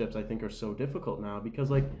relationships, I think, are so difficult now, because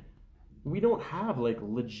like we don't have like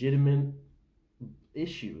legitimate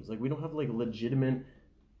issues. Like we don't have like legitimate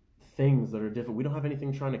things that are different. We don't have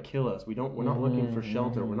anything trying to kill us. We're not looking for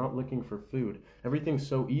shelter. We're not looking for food. Everything's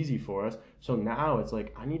so easy for us. So now it's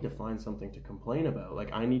like, I need to find something to complain about.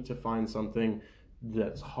 Like I need to find something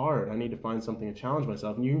that's hard. I need to find something to challenge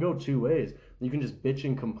myself. And you can go two ways. You can just bitch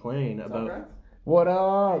and complain about. What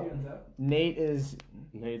up? Nate's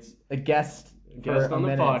a guest on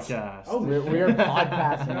the podcast. Oh, we are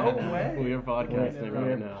podcasting. No way. We are podcasting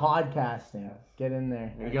right now. Podcasting. Get in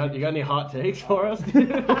there. You got any hot takes for us? I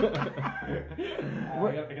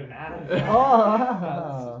got an ad.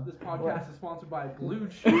 This podcast is sponsored by Blue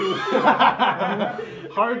Chew.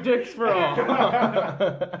 Hard dicks for all.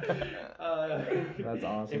 That's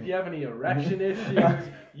awesome. If you have any erection issues,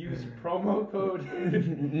 use promo code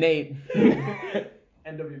Nate.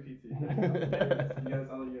 NWPT.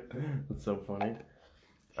 That's so funny.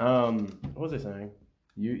 What was I saying?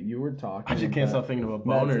 You were talking. I just can't stop thinking about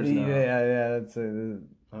boners now. Yeah. That's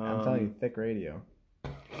I'm telling you, thick radio.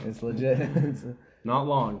 It's legit. Not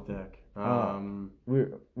long, thick. We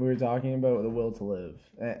were talking about the will to live.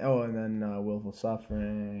 And then willful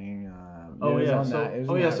suffering.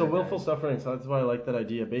 So willful suffering. So that's why I like that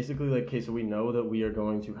idea. Basically, like, okay, so we know that we are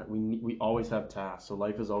going to. We always have tasks. So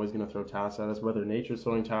life is always going to throw tasks at us, whether nature's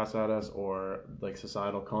throwing tasks at us or like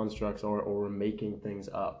societal constructs, or we're making things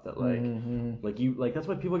up that like that's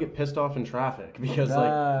why people get pissed off in traffic, because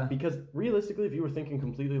because realistically, if you were thinking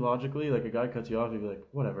completely logically, like a guy cuts you off, you'd be like,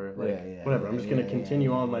 whatever, whatever. I'm just going to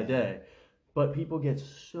continue on my day. But people get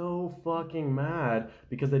so fucking mad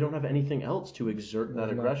because they don't have anything else to exert that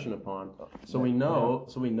aggression upon. So we know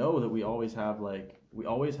that we always have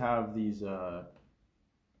these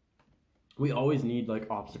we always need like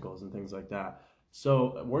obstacles and things like that.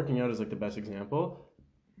 So working out is like the best example.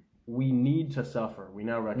 We need to suffer. We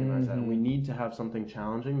now recognize that. We need to have something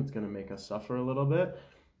challenging that's going to make us suffer a little bit.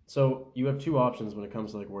 So you have two options when it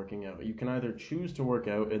comes to like working out. You can either choose to work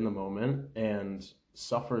out in the moment and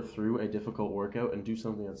suffer through a difficult workout and do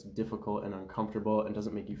something that's difficult and uncomfortable and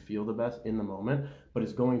doesn't make you feel the best in the moment, but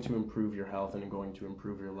is going to improve your health and going to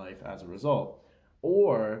improve your life as a result.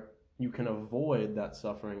 Or you can avoid that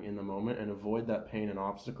suffering in the moment and avoid that pain and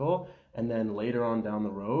obstacle, and then later on down the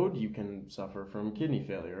road you can suffer from kidney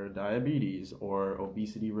failure or diabetes or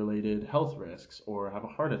obesity related health risks or have a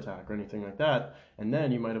heart attack or anything like that, and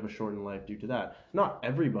then you might have a shortened life due to that. Not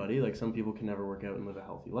everybody, like some people can never work out and live a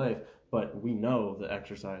healthy life, but we know that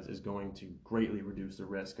exercise is going to greatly reduce the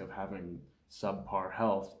risk of having subpar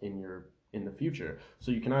health in the future.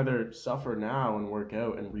 So you can either suffer now and work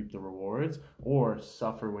out and reap the rewards, or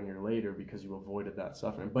suffer when you're later because you avoided that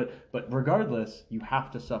suffering. But regardless, you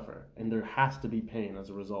have to suffer, and there has to be pain as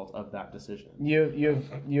a result of that decision.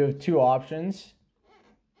 You have two options: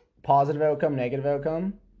 positive outcome, negative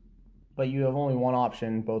outcome. But you have only one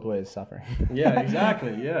option both ways: suffering. Yeah,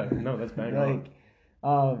 exactly. Yeah, no, that's bang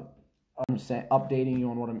on. I'm saying, updating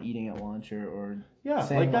you on what I'm eating at lunch, or yeah,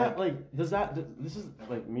 like that. Like, this is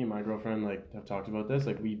like me and my girlfriend like have talked about this.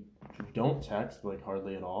 Like, we don't text like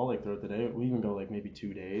hardly at all. Like throughout the day, we even go like maybe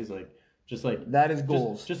 2 days. Like, just like that is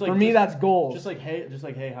goals. For me, that's goals. Just like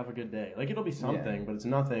hey, have a good day. Like, it'll be something, but it's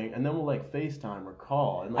nothing. And then we'll like FaceTime or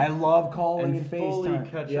call. And I love calling and fully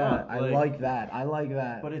FaceTime. Catch up. I like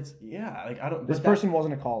that. But it's like I don't. This person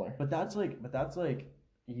wasn't a caller. But that's like.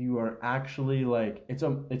 you are actually like it's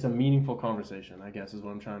a meaningful conversation, I guess is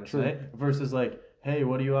what I'm trying to say. Versus like, hey,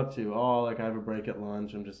 what are you up to? Oh, like I have a break at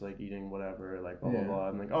lunch. I'm just like eating whatever, like blah blah blah.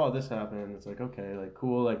 I'm like, oh, this happened. It's like, okay, like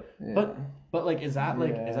cool, like but like is that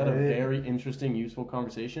a very interesting, useful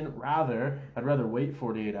conversation? I'd rather wait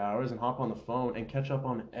 48 hours and hop on the phone and catch up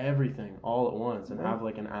on everything all at once and have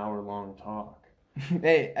like an hour-long talk.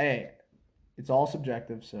 Hey, it's all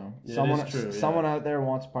subjective. So someone out there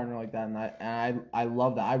wants a partner like that, and I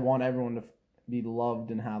love that. I want everyone to be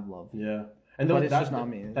loved and have love. Yeah. But it's just not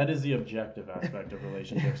me. That is the objective aspect of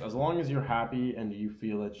relationships. As long as you're happy and you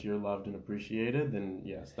feel that you're loved and appreciated, then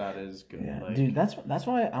yes, that is good. Yeah, like, dude, that's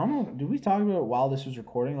why I don't know. Did we talk about it while this was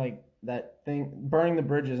recording? Like that thing, burning the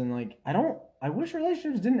bridges, and like I wish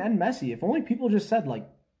relationships didn't end messy. If only people just said like,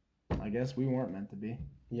 I guess we weren't meant to be.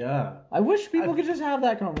 Yeah. I wish people could just have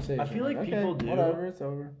that conversation. I feel like people do. Whatever, it's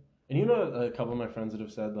over. And you know, a couple of my friends that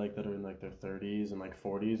have said like that are in like their 30s and like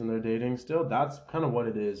 40s and they're dating still. That's kind of what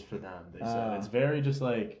it is for them. They said it's very just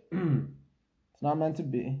like it's not meant to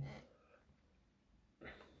be.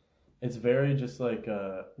 It's very just like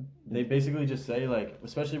they basically just say like,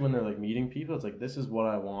 especially when they're like meeting people, it's like, this is what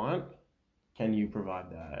I want. Can you provide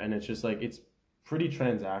that? And it's just like it's pretty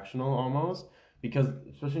transactional almost. Because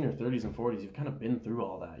especially in your 30s and 40s, you've kind of been through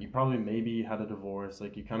all that. You probably maybe had a divorce.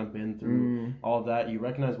 Like, you've kind of been through all of that. You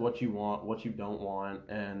recognize what you want, what you don't want,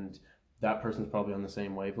 and that person's probably on the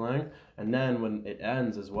same wavelength. And then when it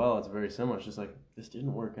ends as well, it's very similar. It's just like, this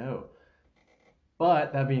didn't work out.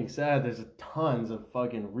 But that being said, there's tons of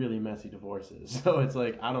fucking really messy divorces. So it's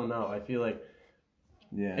like, I don't know. I feel like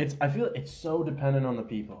I feel like it's so dependent on the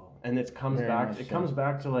people. And it comes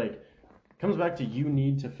back to like, comes back to you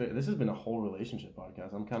need to fit. This has been a whole relationship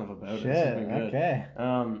podcast. I'm kind of about it. This has been good. Okay.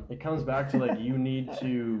 It comes back to like you need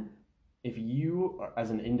to, if you as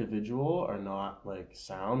an individual are not like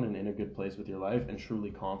sound and in a good place with your life and truly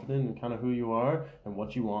confident in kind of who you are and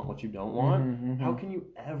what you want, what you don't want, how can you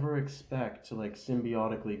ever expect to like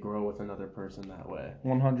symbiotically grow with another person that way?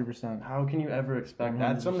 100%. How can you ever expect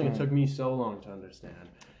that? That's something that took me so long to understand.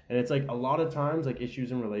 And it's like a lot of times like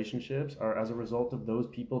issues in relationships are as a result of those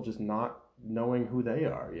people just not knowing who they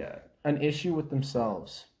are yet. An issue with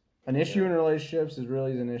themselves. An issue in relationships is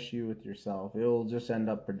really an issue with yourself. It'll just end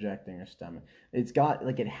up projecting or stemming. It's got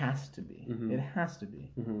like it has to be. It has to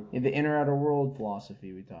be. In the inner outer world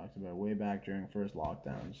philosophy we talked about way back during first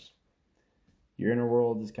lockdowns. Your inner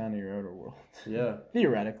world is kind of your outer world. Yeah.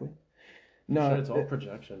 Theoretically. No, sure, it's all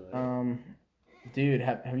projection. Right? Dude,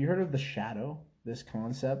 have you heard of the shadow? This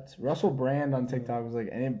concept. Russell Brand on TikTok was like,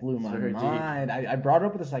 and it blew my mind. I brought it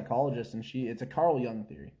up with a psychologist, and it's a Carl Jung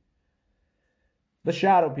theory. The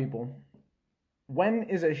shadow, people. When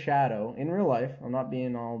is a shadow in real life? I'm not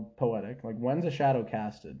being all poetic. Like, when's a shadow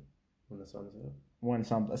casted? When the sun's out. When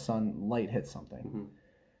a sunlight hits something.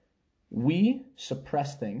 We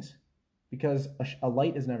suppress things because a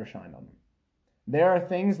light is never shined on them. There are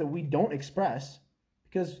things that we don't express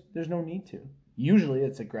because there's no need to. Usually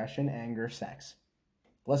it's aggression, anger, sex.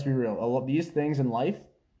 Let's be real. A lot of these things in life,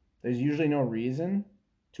 there's usually no reason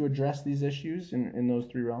to address these issues in those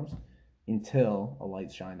three realms until a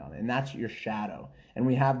light's shined on it. And that's your shadow. And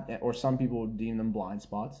we have, or some people would deem them blind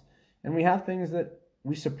spots. And we have things that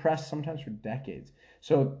we suppress sometimes for decades.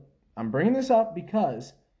 So I'm bringing this up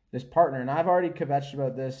because this partner, and I've already kvetched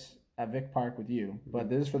about this at Vic Park with you, but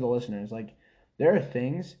this is for the listeners. Like, there are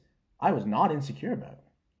things I was not insecure about.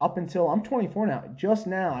 Up until I'm 24 now. Just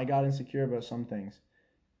now I got insecure about some things.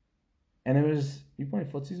 And it was, you playing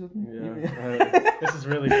footsies with me? Yeah. This is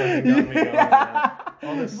really fucking got me going, man.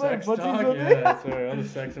 All the sex talk, all the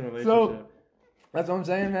sex and relationship. So, that's what I'm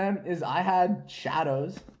saying, man, is I had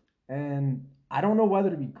shadows, and I don't know whether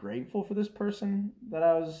to be grateful for this person that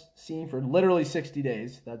I was seeing for literally 60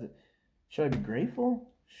 days. Should I be grateful?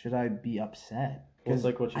 Should I be upset? Because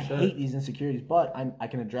like what you said, I hate these insecurities, but I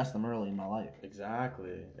can address them early in my life.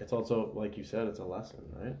 Exactly. It's also, like you said, it's a lesson,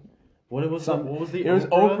 right? What was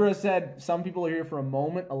Oprah said, some people are here for a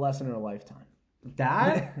moment, a lesson, or a lifetime.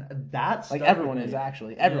 That's like everyone is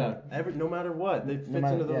actually. Everyone. Yeah, no matter what. They fit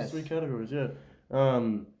into those three categories, yeah.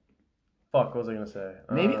 What was I going to say?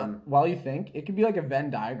 Maybe, while you think, it could be like a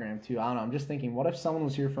Venn diagram too. I don't know. I'm just thinking, what if someone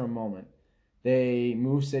was here for a moment? They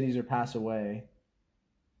move cities or pass away.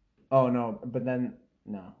 Oh, no, but then,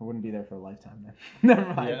 no, I wouldn't be there for a lifetime then. Never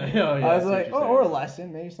mind. I was like, or a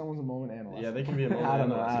lesson. Maybe someone's a moment and a lesson. Yeah, they can be a moment. I don't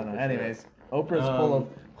know. Anyways, Oprah's full of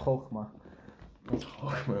chokma. What's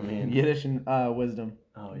chokma mean? Yiddish and wisdom.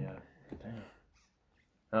 Oh, yeah.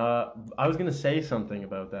 Damn. I was going to say something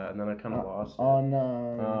about that, and then I kind of lost it.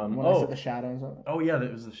 When I said the shadow and stuff? Oh, yeah,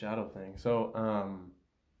 it was the shadow thing. So,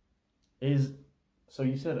 so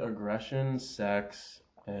you said aggression, sex,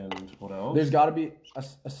 And what else? There's got to be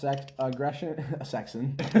aggression, a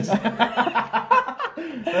sexon.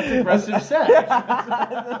 That's aggressive sex.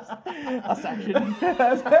 A section.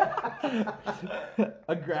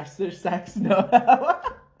 Aggressive sex. No.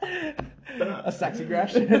 A sex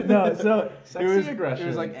aggression. No. So Sexy aggression. It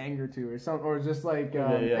was like anger too, or something, or just like.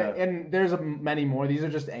 Yeah. And there's many more. These are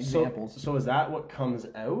just examples. So is that what comes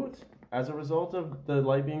out as a result of the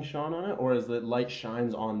light being shone on it, or is the light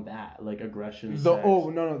shines on that, like aggression? Sex?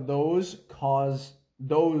 No. Those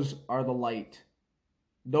are the light.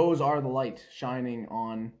 Those are the light shining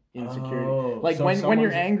on insecurity. Like so when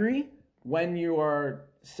you're angry, when you are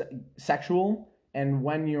sexual, and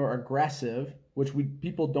when you're aggressive, which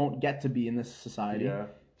people don't get to be in this society. Yeah,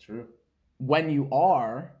 true. When you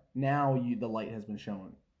are, now the light has been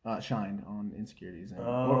shined on insecurities,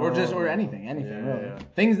 or anything really. Yeah.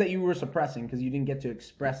 Things that you were suppressing because you didn't get to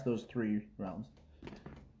express those three realms.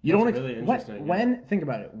 You That's don't really interesting. When think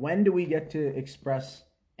about it, when do we get to express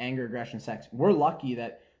anger, aggression, sex? We're lucky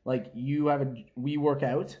that like we work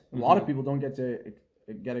out. A lot of people don't get to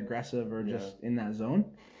get aggressive or just in that zone.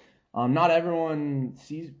 Not everyone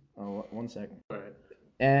sees. Oh, 1 second. Right.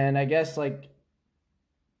 And I guess like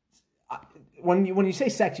when you say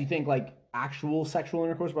sex, you think like actual sexual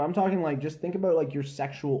intercourse, but I'm talking like just think about like your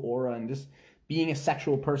sexual aura and just being a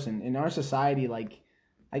sexual person in our society. Like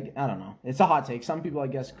I don't know, it's a hot take. Some people I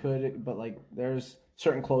guess could, but like there's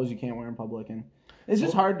certain clothes you can't wear in public, and it's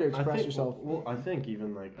just hard to express yourself. Well, I think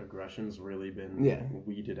even like aggression's really been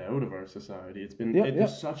weeded out of our society. It's been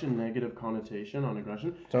there's such a negative connotation on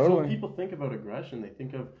aggression. Totally. So when people think about aggression, they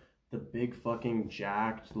think of the big fucking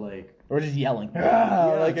jacked like or just yelling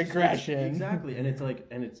like aggression. Exactly, and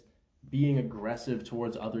it's being aggressive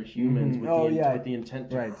towards other humans with the intent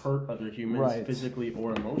to hurt other humans physically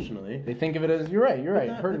or emotionally. They think of it as you're right,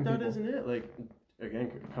 hurting but that people. isn't it. Like again,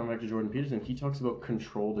 coming back to Jordan Peterson, he talks about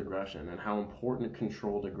controlled aggression and how important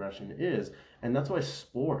controlled aggression is, and that's why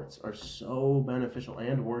sports are so beneficial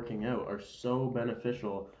and working out are so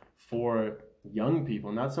beneficial for young people,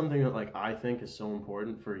 and that's something that like I think is so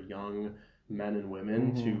important for young men and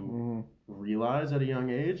women to realize at a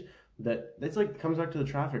young age. That it's like comes back to the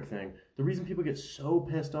traffic thing. The reason people get so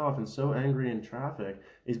pissed off and so angry in traffic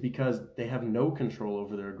is because they have no control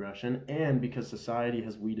over their aggression, and because society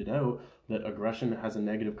has weeded out that aggression has a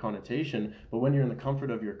negative connotation. But when you're in the comfort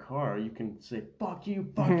of your car, you can say fuck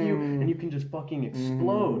you, and you can just fucking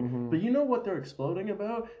explode. But you know what they're exploding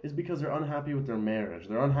about is because they're unhappy with their marriage,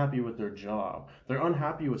 they're unhappy with their job, they're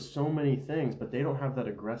unhappy with so many things, but they don't have that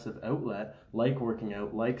aggressive outlet like working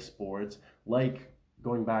out, like sports, like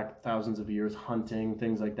going back thousands of years, hunting,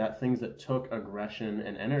 things like that, things that took aggression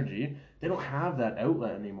and energy. They don't have that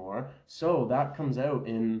outlet anymore. So that comes out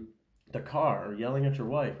in the car, or yelling at your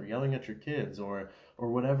wife, or yelling at your kids, or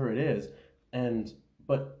whatever it is.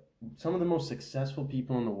 But some of the most successful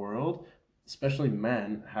people in the world, especially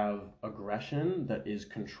men, have aggression that is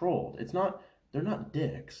controlled. They're not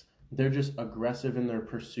dicks. They're just aggressive in their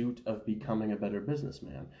pursuit of becoming a better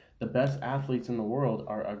businessman. The best athletes in the world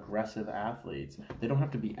are aggressive athletes. They don't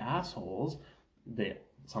have to be assholes. They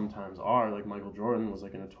sometimes are. Like Michael Jordan was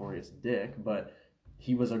like a notorious dick, but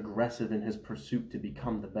he was aggressive in his pursuit to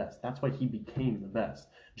become the best. That's why he became the best.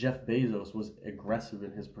 Jeff Bezos was aggressive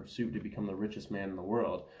in his pursuit to become the richest man in the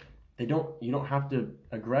world. You don't have to.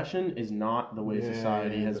 Aggression is not the way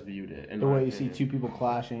society has viewed it. The way you see two people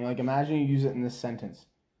clashing. Like imagine you use it in this sentence.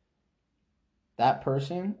 That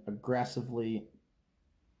person aggressively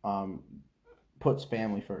puts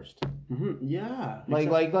family first. Yeah.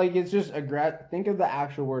 Like it's just think of the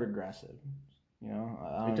actual word aggressive. You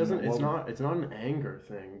know, it doesn't. It's not an anger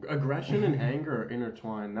thing. Aggression and anger are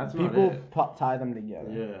intertwined. That's not it. People tie them together.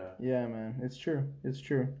 Yeah. Yeah, man. It's true.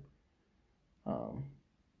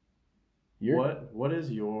 What is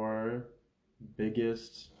your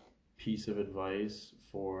biggest piece of advice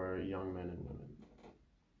for young men and women?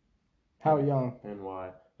 How young? And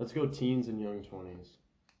why? Let's go teens and young 20s.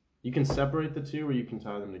 You can separate the two or you can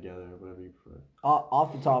tie them together, whatever you prefer.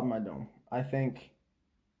 Off the top of my dome, I think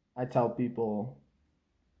I tell people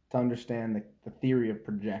to understand the theory of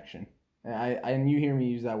projection. And you hear me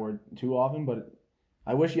use that word too often, but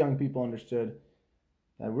I wish young people understood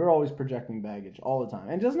that we're always projecting baggage all the time.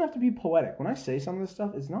 And it doesn't have to be poetic. When I say some of this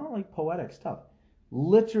stuff, it's not like poetic stuff.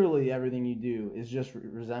 Literally everything you do is just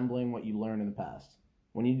resembling what you learned in the past.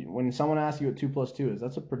 When someone asks you what 2 + 2 is,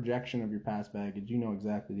 that's a projection of your past baggage. You know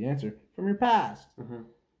exactly the answer from your past. And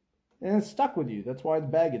it's stuck with you. That's why it's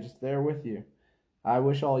baggage. It's there with you. I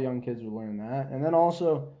wish all young kids would learn that. And then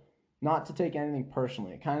also, not to take anything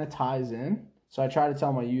personally. It kind of ties in. So I try to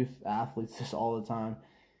tell my youth athletes this all the time.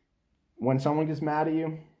 When someone gets mad at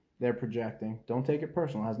you, they're projecting. Don't take it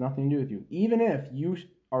personal. It has nothing to do with you. Even if you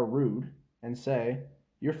are rude and say,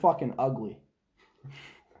 you're fucking ugly,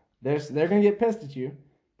 they're going to get pissed at you,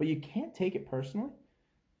 but you can't take it personally.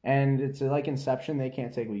 And it's like Inception. They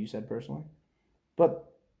can't take what you said personally.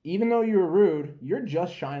 But even though you were rude, you're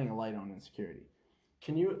just shining a light on insecurity.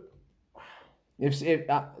 Can you... If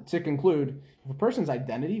to conclude, if a person's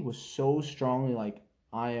identity was so strongly like,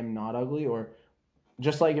 I am not ugly, or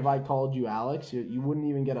just like if I called you Alex, you wouldn't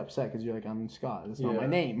even get upset because you're like, I'm Scott. That's not my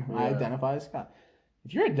name. I identify as Scott.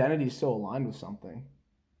 If your identity is so aligned with something,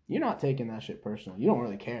 you're not taking that shit personally. You don't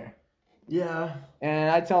really care. Yeah. And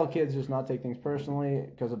I tell kids just not take things personally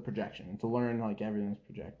because of projection and to learn like everything's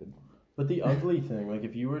projected. But the ugly thing, like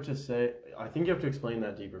if you were to say, I think you have to explain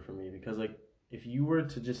that deeper for me, because like if you were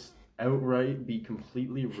to just outright be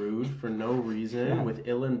completely rude for no reason with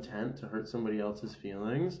ill intent to hurt somebody else's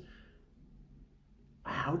feelings,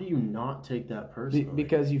 how do you not take that personally?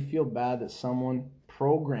 Because you feel bad that someone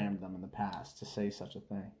programmed them in the past to say such a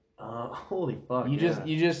thing. Holy fuck! You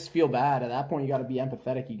just feel bad at that point. You got to be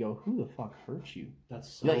empathetic. You go, who the fuck hurt you?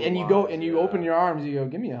 That's so like, and you go and you open your arms. You go,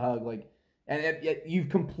 give me a hug. Like, and you've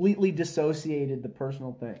completely dissociated the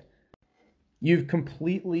personal thing. You've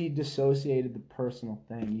completely dissociated the personal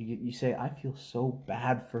thing. You say, I feel so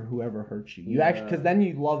bad for whoever hurt you. You actually, because then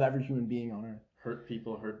you love every human being on earth. Hurt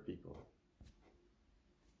people.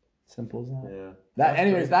 Simple as that. Yeah.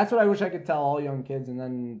 Anyways, that's what I wish I could tell all young kids, and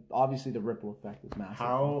then obviously the ripple effect is massive.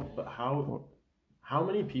 How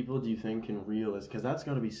many people do you think can realize? Because that's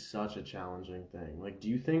got to be such a challenging thing. Like, do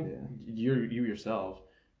you think you yourself,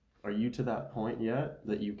 are you to that point yet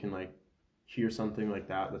that you can like hear something like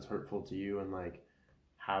that's hurtful to you and like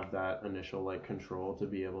have that initial like control to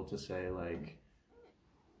be able to say like,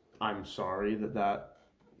 I'm sorry that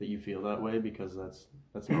you feel that way, because that's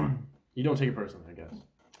not, you don't take it personally, I guess.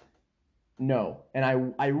 No, and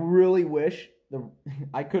I really wish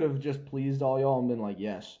I could have just pleased all y'all and been like,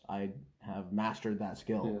 yes, I have mastered that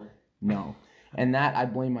skill. Yeah. No, and that I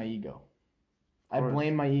blame my ego. I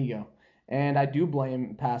blame my ego, and I do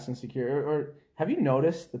blame past insecurity. Or have you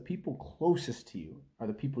noticed the people closest to you are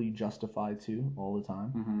the people you justify to all the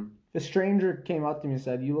time? Mm-hmm. If a stranger came up to me and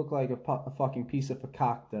said, "You look like a fucking piece of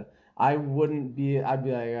fakakta," I'd be like,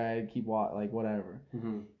 I keep like whatever.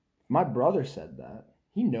 Mm-hmm. My brother said that.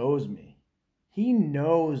 He knows me. He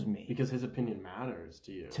knows me. Because his opinion matters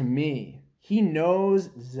to you. To me. He knows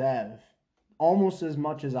Zev almost as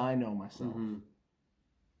much as I know myself. Mm-hmm.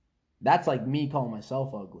 That's like me calling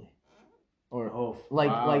myself ugly. Or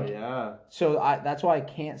yeah. So that's why I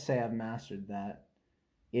can't say I've mastered that.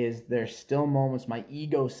 Is there's still moments my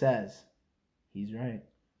ego says he's right.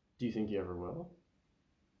 Do you think you ever will?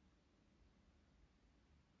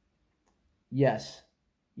 Yes,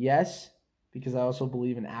 because I also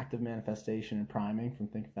believe in active manifestation and priming from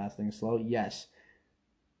Think Fast, Think Slow. Yes.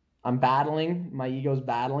 I'm battling. My ego's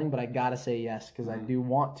battling, but I gotta say yes because I do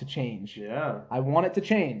want to change. Yeah. I want it to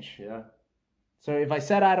change. Yeah. So if I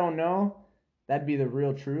said I don't know, that'd be the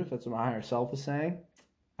real truth. That's what my higher self is saying.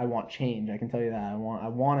 I want change. I can tell you that. I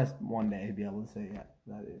want to one day be able to say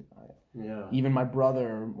yeah. Even my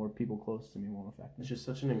brother or people close to me won't affect me. It's just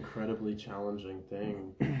such an incredibly challenging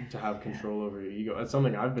thing to have control over your ego. It's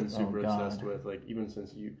something I've been super obsessed with. Like even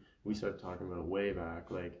since we started talking about it way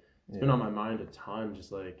back. Like it's been on my mind a ton.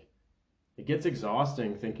 Just like it gets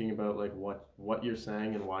exhausting thinking about like what you're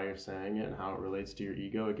saying and why you're saying it and how it relates to your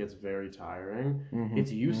ego. It gets very tiring. Mm-hmm.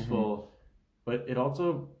 It's useful, but it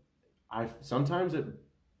also sometimes it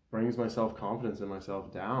brings my self-confidence and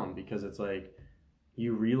myself down because it's like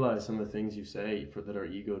you realize some of the things you say that are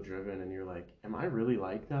ego driven and you're like, am I really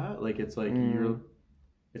like that? Like it's like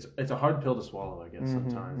it's a hard pill to swallow, I guess.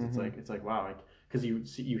 Sometimes it's like wow, because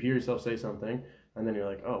you hear yourself say something and then you're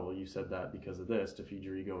like, oh well, you said that because of this to feed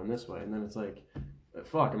your ego in this way, and then it's like,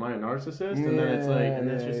 fuck, am I a narcissist? And then it's like, and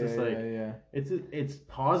then it's just it's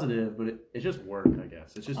positive, but it's just work, I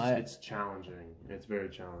guess. It's just it's challenging. It's very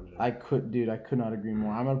challenging. I could not agree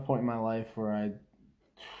more. I'm at a point in my life where I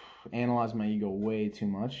analyze my ego way too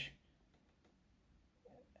much.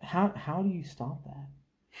 How do you stop that?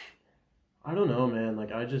 I don't know, man.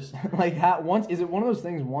 Like I just like is it one of those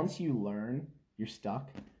things once you learn you're stuck?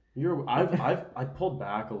 I pulled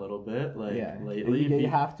back a little bit lately. You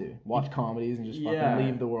have to watch comedies and just fucking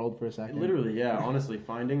leave the world for a second. Literally, yeah. Honestly,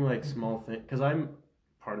 finding like small things, because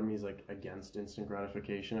part of me is like against instant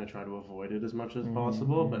gratification. I try to avoid it as much as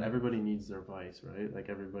possible, but everybody needs their vice, right? Like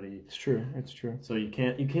everybody. It's true. So you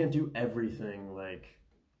can't do everything. Like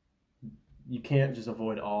you can't just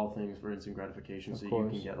avoid all things for instant gratification, so you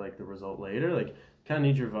can get like the result later. Like kind of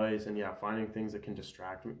need your vice, and finding things that can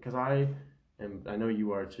distract me, because and I know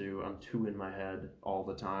you are too, I'm too in my head all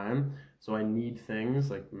the time. So I need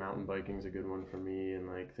things like mountain biking is a good one for me, and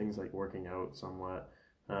like things like working out somewhat.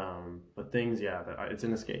 But things, yeah, it's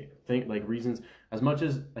an escape. Think like reasons. As much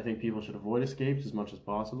as I think people should avoid escapes as much as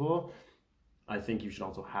possible, I think you should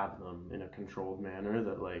also have them in a controlled manner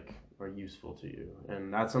that like are useful to you.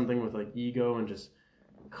 And that's something with like ego and just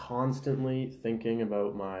constantly thinking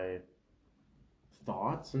about my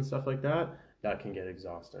thoughts and stuff like that. That can get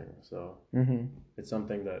exhausting. So it's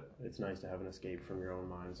something that it's nice to have an escape from your own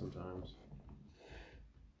mind sometimes.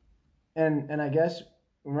 And I guess,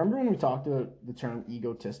 remember when we talked about the term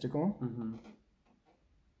egotistical?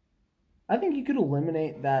 I think you could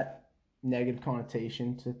eliminate that negative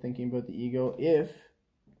connotation to thinking about the ego if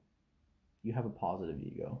you have a positive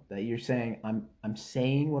ego. That you're saying, I'm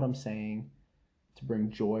saying what I'm saying to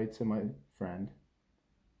bring joy to my friend.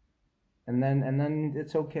 And then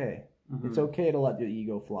it's okay. It's okay to let the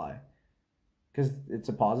ego fly. Because it's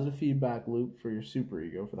a positive feedback loop for your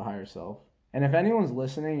superego, for the higher self. And if anyone's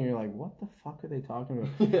listening, you're like, what the fuck are they talking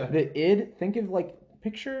about? Yeah. The id, think of like,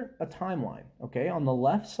 picture a timeline, okay? On the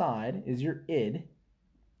left side is your id,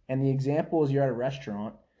 and the example is you're at a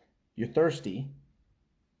restaurant, you're thirsty,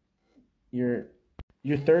 you're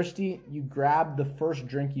thirsty, you grab the first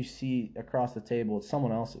drink you see across the table, it's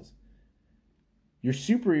someone else's. Your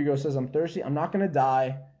superego says, I'm thirsty, I'm not going to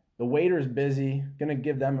die, the waiter is busy, going to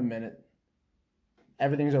give them a minute.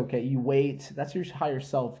 Everything's okay. You wait. That's your higher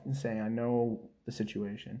self saying, I know the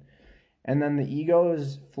situation. And then the ego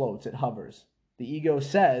floats. It hovers. The ego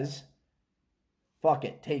says, fuck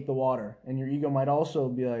it, take the water. And your ego might also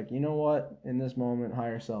be like, you know what? In this moment,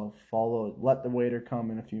 higher self, follow, let the waiter come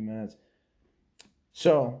in a few minutes.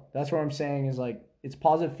 So that's what I'm saying is like, it's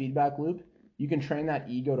positive feedback loop. You can train that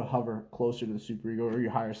ego to hover closer to the superego or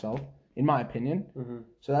your higher self, in my opinion.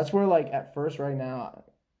 So that's where like at first right now,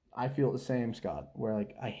 I feel the same, Scott, where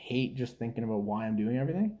like I hate just thinking about why I'm doing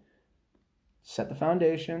everything. Set the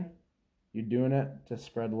foundation. You're doing it to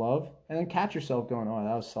spread love, and then catch yourself going, oh,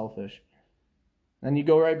 that was selfish. Then you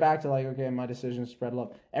go right back to like, okay, my decision is to spread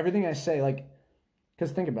love. Everything I say, like,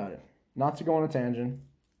 because think about it, not to go on a tangent,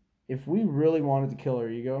 if we really wanted to kill our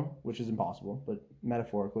ego, which is impossible, but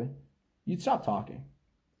metaphorically, you'd stop talking.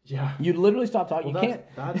 Yeah. You'd literally stop talking. Well, you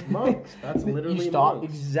can't. That's monks. That's literally you stop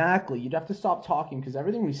monks. Exactly. You'd have to stop talking because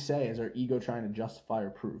everything we say is our ego trying to justify or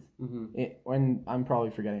prove. When I'm probably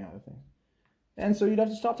forgetting other things, and so you'd have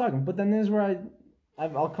to stop talking. But then there's where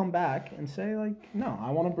I'll come back and say like, no, I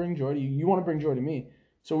want to bring joy to you. You want to bring joy to me.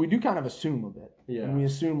 So we do kind of assume a bit. Yeah. And we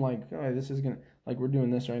assume like, oh, this is gonna like we're doing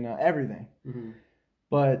this right now. Everything.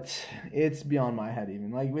 But it's beyond my head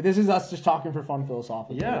even. Like this is us just talking for fun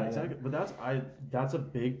philosophically. Yeah, right? exactly. But that's a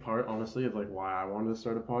big part, honestly, of like why I wanted to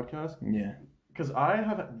start a podcast. Yeah. Because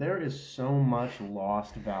there is so much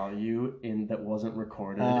lost value in that wasn't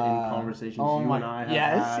recorded in conversations and I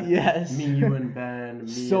have had. Me, you, and Ben.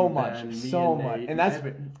 So much. And that's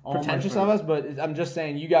pretentious of us, but I'm just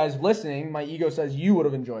saying, you guys listening, my ego says you would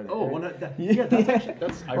have enjoyed it. Oh, right?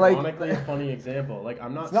 that's ironically a funny example. Like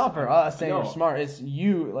I'm not. It's not for us saying you're smart. It's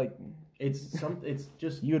you like. It's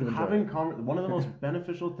just you would have having one of the most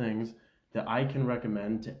beneficial things that I can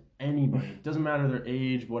recommend to anybody. It doesn't matter their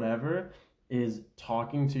age, whatever. Is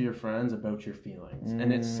talking to your friends about your feelings.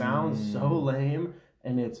 And it sounds so lame,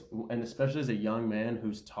 and especially as a young man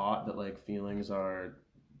who's taught that like feelings are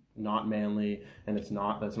not manly and that's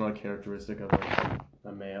not a characteristic of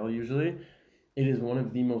a male usually. It is one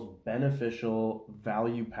of the most beneficial,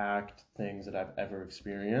 value-packed things that I've ever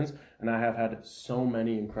experienced, and I have had so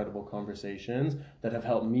many incredible conversations that have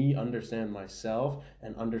helped me understand myself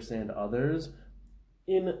and understand others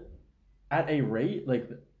at a rate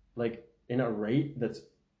like in a rate that's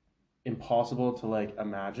impossible to like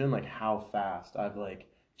imagine, like how fast I've like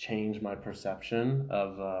changed my perception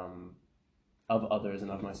of others and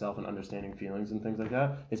of myself and understanding feelings and things like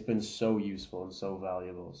that. It's been so useful and so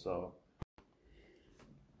valuable. So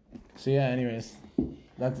yeah, anyways,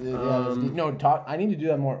 that's it. I need to do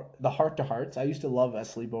that more. The heart to hearts. I used to love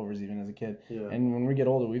sleepovers even as a kid. Yeah. And when we get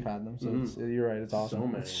older, we've had them. So you're right. It's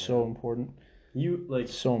awesome. It's so important.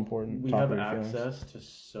 So important. We have access to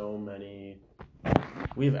so many.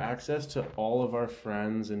 We have access to all of our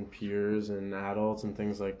friends and peers and adults and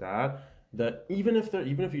things like that. That even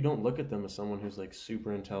if you don't look at them as someone who's like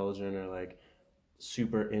super intelligent or like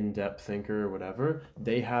super in-depth thinker or whatever,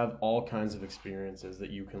 they have all kinds of experiences that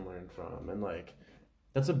you can learn from. And like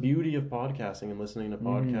that's the beauty of podcasting and listening to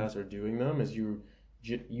podcasts or doing them is you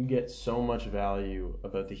get so much value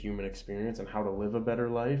about the human experience and how to live a better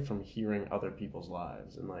life from hearing other people's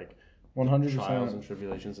lives and like 100% trials and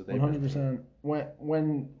tribulations that they've 100%.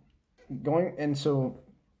 When going, and so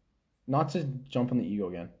not to jump on the ego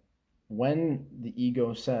again. When the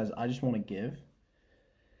ego says, I just want to give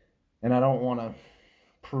and I don't want to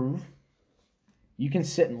prove, you can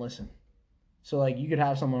sit and listen. So like you could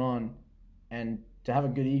have someone on, and to have a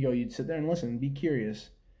good ego, you'd sit there and listen and be curious.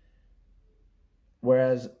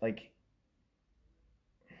 Whereas like,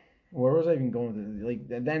 where was I even going with it?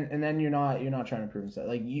 Like then you're not trying to prove stuff.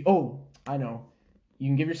 Like I know. You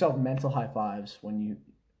can give yourself mental high fives when you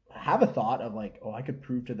have a thought of like, oh, I could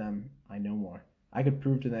prove to them I know more. I could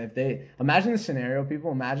prove to them if they imagine the scenario,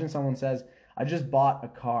 people. Imagine someone says, I just bought a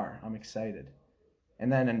car. I'm excited.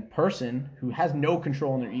 And then a person who has no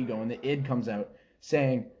control in their ego and the id comes out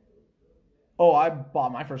saying, oh, I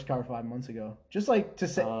bought my first car 5 months ago. Just like to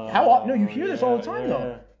say, no, you hear this all the time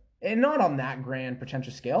though. And not on that grand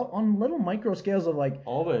pretentious scale, on little micro scales of like,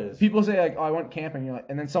 always. People say like, oh, I went camping. You're like,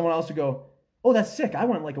 and then someone else would go, oh, that's sick. I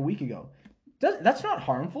went like a week ago. That's not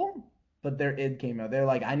harmful, but their id came out. They're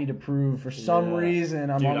like, I need to prove for some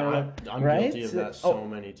reason I'm right? Guilty of that so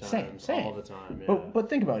many times, same. All the time. Yeah. But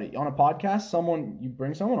think about it. On a podcast, you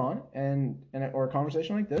bring someone on or a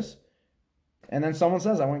conversation like this, and then someone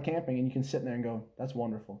says, I went camping, and you can sit there and go, that's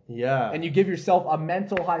wonderful. Yeah. And you give yourself a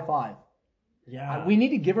mental high five. Yeah. We need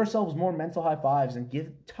to give ourselves more mental high fives and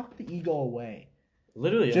tuck the ego away.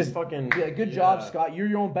 Literally, just fucking good job, Scott. You're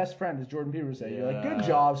your own best friend, as Jordan Peterson would say. You're like, good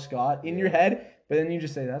job, Scott, in your head, but then you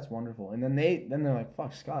just say that's wonderful, and then they're like,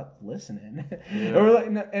 fuck, Scott, listening. Or like,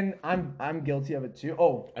 and I'm guilty of it too.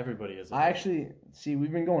 Oh, everybody is. I actually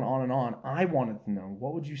we've been going on and on. I wanted to know,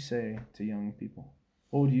 what would you say to young people?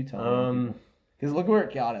 What would you tell them? Because look where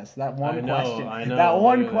it got us. That one question. I know. That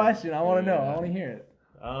one question. I want to know. I want to hear it.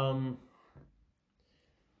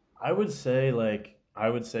 I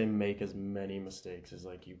would say make as many mistakes as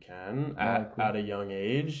like you can at a young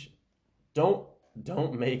age. Don't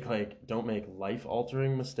make life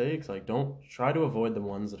altering mistakes. Like don't try to avoid the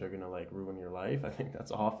ones that are gonna like ruin your life. I think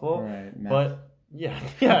that's awful. Right. Math. But yeah.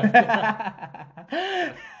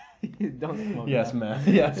 Don't smoke. Yes, math.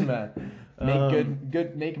 Yes, math.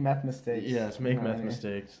 Make meth mistakes. Yes, make meth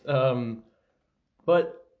mistakes.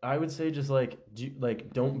 But I would say just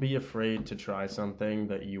don't be afraid to try something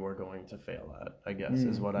that you are going to fail at, I guess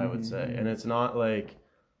is what I would say. And it's not like,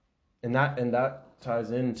 and that ties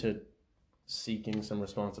into seeking some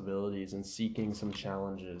responsibilities and seeking some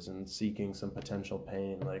challenges and seeking some potential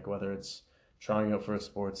pain, like whether it's trying out for a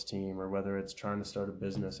sports team or whether it's trying to start a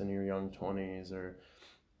business in your young 20s or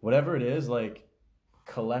whatever it is, like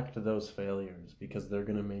collect those failures because they're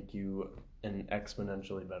going to make you an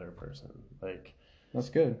exponentially better person. Like, that's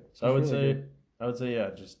good. So I would say,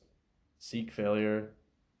 yeah, just seek failure,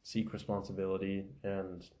 seek responsibility,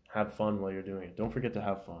 and have fun while you're doing it. Don't forget to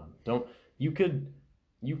have fun. You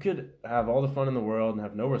could have all the fun in the world and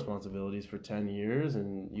have no responsibilities for 10 years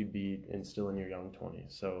and you'd be still in your young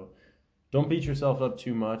 20s. So don't beat yourself up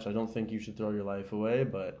too much. I don't think you should throw your life away,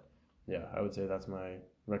 but yeah, I would say that's my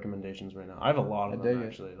recommendations right now. I have a lot of them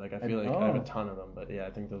actually. Like I feel like I have a ton of them, but yeah,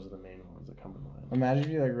 I think those are the main ones that come to mind. Imagine if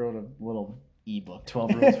you like wrote a little ebook,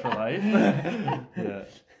 12 rules for life. Yeah.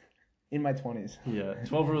 In my 20s. Yeah,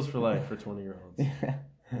 12 rules for life for 20-year-olds. Yeah,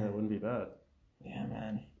 it wouldn't be bad. Yeah,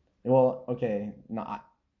 man. Well, okay. No,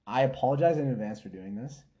 I apologize in advance for doing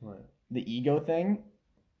this. What? The ego thing.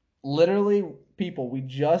 Literally, people,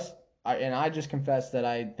 I just confessed that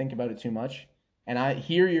I think about it too much. And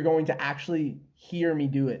you're going to actually hear me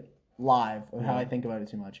do it live of how I think about it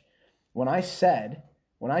too much. When I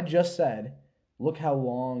just said, look how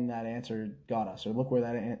long that answer got us, or look where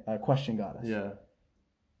that question got us. Yeah.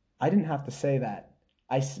 I didn't have to say that.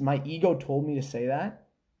 My ego told me to say that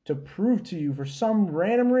to prove to you for some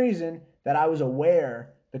random reason that I was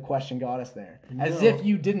aware the question got us there. As if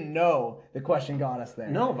you didn't know the question got us there.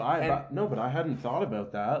 No, but I hadn't thought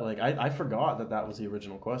about that. Like I forgot that was the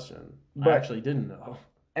original question. I actually didn't know.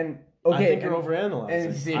 And I think you're overanalyzing.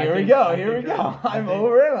 And see, here we go. I'm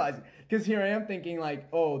overanalyzing. Because here I am thinking like,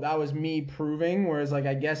 oh, that was me proving. Whereas like,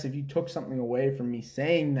 I guess if you took something away from me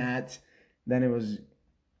saying that, then it was.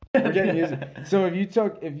 We're getting used. So if you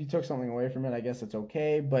took something away from it, I guess it's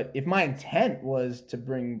okay. But if my intent was to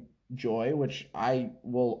bring joy, which I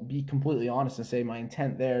will be completely honest and say my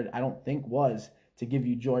intent there, I don't think was to give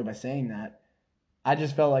you joy by saying that. I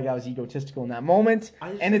just felt like I was egotistical in that moment.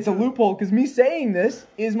 And it's a loophole because me saying this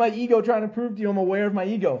is my ego trying to prove to you I'm aware of my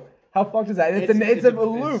ego. How fucked is that? It's a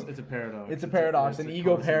loop. It's a paradox. It's a paradox, an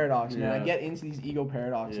ego paradox, man. I get into these ego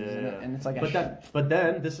paradoxes, and it's like But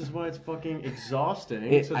then this is why it's fucking exhausting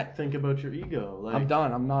to think about your ego. Like, I'm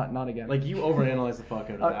done. I'm not again. Like you overanalyze the fuck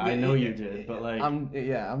out of that. I know you did, but like I'm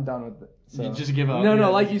done with it. So. You just give up. No,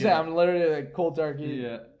 like you said, I'm literally like cold turkey.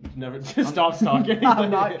 Yeah, never just stop talking. I'm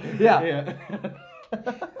not. Yeah.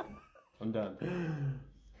 I'm done.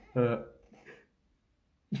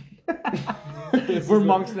 We're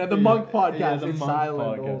monks now. The monk podcast Yeah, the is monk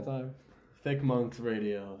silent the podcast. whole time. Thick Monks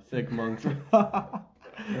Radio. Thick Monks.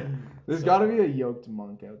 There's got to be a yoked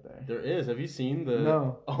monk out there. There is. Have you seen the?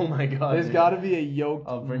 No. Oh my god. There's dude. got to be a yoked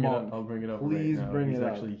I'll bring monk. it up. I'll bring it up. Please right now. bring He's it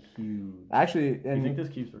up. actually huge. Actually, Do you and think this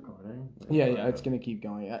keeps recording? yeah, it's gonna keep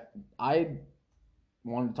going. I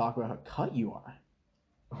wanted to talk about how cut you are.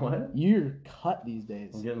 What? You're cut these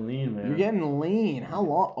days. I'm getting lean, man. You're getting lean. How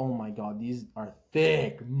long? Oh my god, these are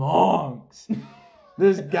thick monks.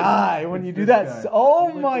 This guy, when you do that, This guy. oh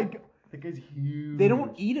Look my at- god. That guy's huge. They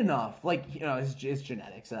don't eat enough. Like, it's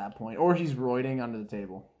genetics at that point. Or he's roiding under the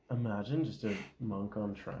table. Imagine just a monk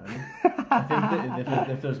on trend. I think that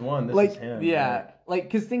if there's one, this Like, is him. yeah. Like,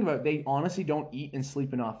 because think about it. They honestly don't eat and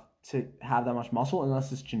sleep enough to have that much muscle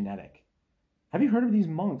unless it's genetic. Have you heard of these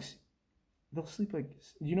monks? They'll sleep do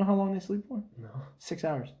you know how long they sleep for? No. 6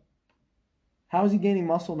 hours. How is he gaining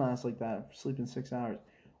muscle mass like that for sleeping 6 hours?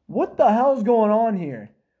 What the hell is going on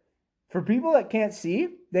here? For people that can't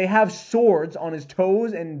see, they have swords on his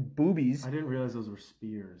toes and boobies. I didn't realize those were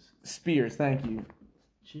spears. Spears, thank you.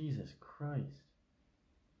 Jesus Christ.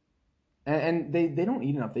 And they don't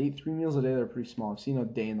eat enough. They eat 3 meals a day. They're pretty small. I've seen a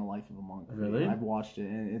day in the life of a monk. Really? I've watched it,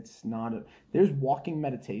 and it's not there's walking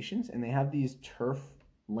meditations, and they have these turf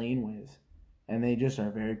laneways, and they just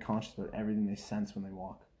are very conscious about everything they sense when they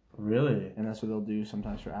walk. Really? And that's what they'll do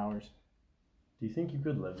sometimes for hours. Do you think you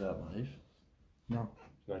could live that life? No.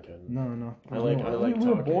 I couldn't. No. I like We talking.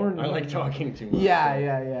 were born. I like talking too much. Yeah,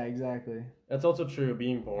 exactly. That's also true.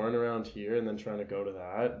 Being born around here and then trying to go to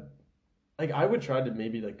that. Like, I would try to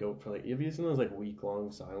maybe like go for like, have you seen those like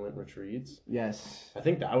week-long silent retreats? Yes. I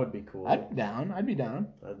think that would be cool. I'd be down.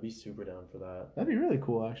 I'd be super down for that. That'd be really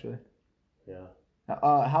cool, actually. Yeah.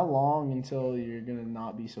 How long until you're gonna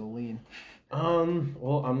not be so lean?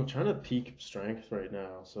 Well, I'm trying to peak strength right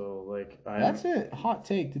now, so like That's a hot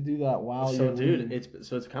take to do that while So, you're dude, lean.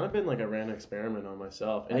 it's kind of been like I ran an experiment on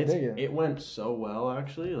myself, and I dig it. it went so well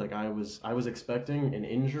actually. Like I was expecting an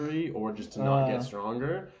injury or just to not get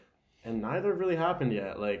stronger, and neither really happened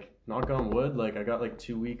yet. Like knock on wood, like I got like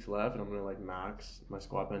 2 weeks left, and I'm gonna like max my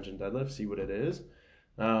squat, bench, and deadlift, see what it is.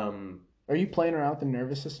 Are you playing around with the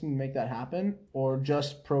nervous system to make that happen, or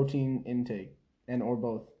just protein intake, or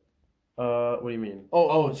both? What do you mean?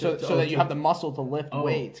 So that you have the muscle to lift more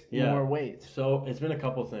weight. So it's been a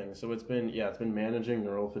couple things. So it's been managing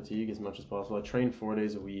neural fatigue as much as possible. I train 4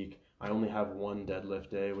 days a week. I only have one deadlift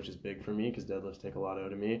day, which is big for me because deadlifts take a lot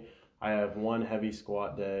out of me. I have one heavy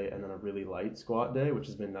squat day and then a really light squat day, which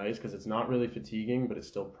has been nice because it's not really fatiguing, but it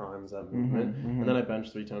still primes that movement. And then I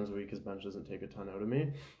bench 3 times a week because bench doesn't take a ton out of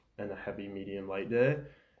me, and a heavy, medium, light day.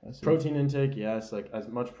 Protein intake, yes, like as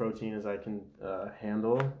much protein as I can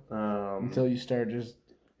handle. Until you start just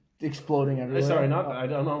exploding everywhere. Sorry, I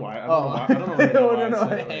don't know why. I don't know really know why I said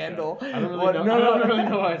it like handle. that. I don't really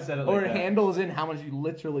know why I said it like or that. handle is in how much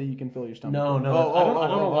you can fill your stomach. No, I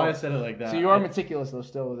don't know why I said it like that. So you are meticulous though,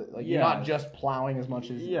 still. Like you're not just plowing as much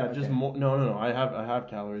as. Yeah, just more. No. I have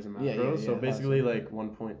calories and macros. Yeah, so basically, like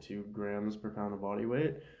 1.2 grams per pound of body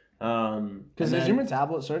weight. Because is your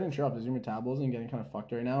metabolism, sorry to interrupt, is your metabolism getting kind of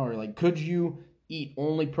fucked right now? Or like, could you eat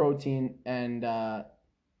only protein and,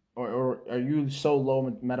 or are you so low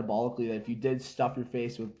metabolically that if you did stuff your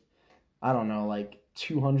face with, I don't know, like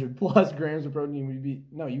 200 plus grams of protein, you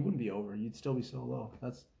wouldn't be over. You'd still be so low.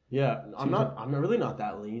 I'm really not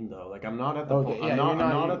that lean though. Like I'm not at the point. I'm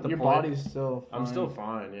not at the your point. body's still fine. I'm still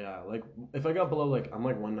fine, yeah. Like if I got below I'm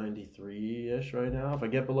like 193-ish right now. If I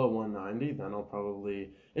get below 190, then I'll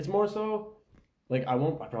probably it's more so like I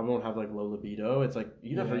probably won't have like low libido. It's like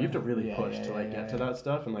you have to really push to get to that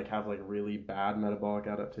stuff and like have like really bad metabolic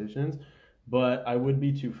adaptations. But I would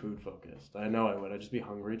be too food focused. I know I would. I'd just be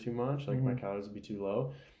hungry too much. Like my calories would be too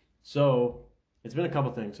low. So it's been a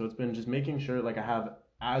couple things. So it's been just making sure like I have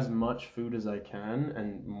as much food as I can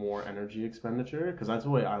and more energy expenditure, because that's the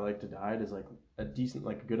way I like to diet, is like a decent,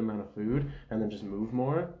 like a good amount of food and then just move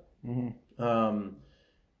more.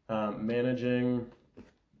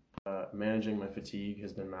 Managing my fatigue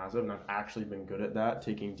has been massive, and I've actually been good at that,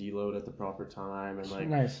 taking deload at the proper time and like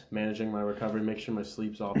managing my recovery, make sure my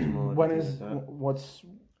sleep's optimal. What's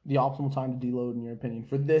the optimal time to deload in your opinion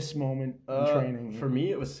for this moment in training? For me,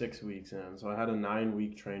 it was 6 weeks in. So I had a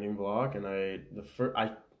 9-week training block, and I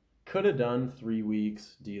could have done 3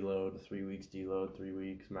 weeks deload, 3 weeks deload, 3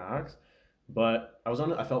 weeks max. But I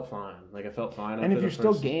felt fine. Like I felt fine. And if you're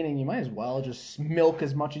still gaining, you might as well just milk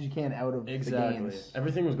as much as you can out of the gains.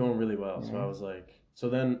 Everything was going really well. So I was like, so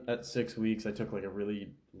then at 6 weeks, I took like a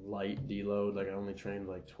really light deload. Like I only trained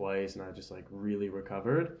like twice, and I just like really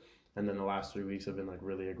recovered. And then the last 3 weeks have been like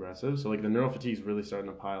really aggressive. So like the neural fatigue is really starting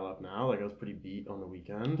to pile up now. Like I was pretty beat on the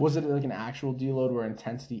weekend. Was it like an actual deload where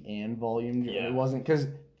intensity and volume? Yeah. It wasn't, because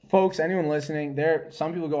folks, anyone listening,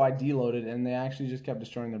 some people go, I deloaded, and they actually just kept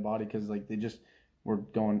destroying their body because like they just were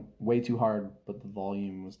going way too hard, but the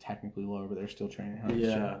volume was technically lower, but they're still training hard.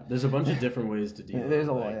 Yeah, there's a bunch of different ways to deload. There's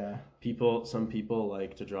a lot, yeah. Some people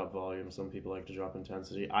like to drop volume, some people like to drop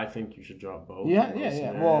intensity. I think you should drop both. Yeah.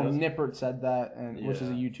 Scenarios. Well, Nippert said that, which is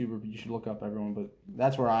a YouTuber, but you should look up everyone. But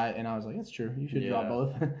that's where I was like, it's true. You should drop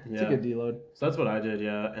both. It's a good deload. So that's what I did,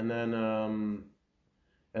 yeah. And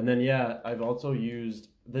then yeah, I've also used,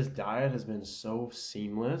 this diet has been so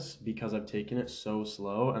seamless because I've taken it so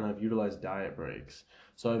slow, and I've utilized diet breaks.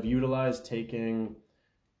 So I've utilized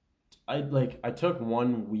I took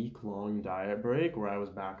 1 week long diet break where I was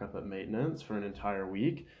back up at maintenance for an entire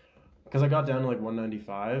week because I got down to like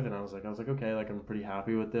 195, and I was like, okay, like I'm pretty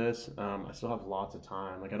happy with this. I still have lots of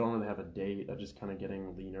time. Like I don't really have a date. I'm just kind of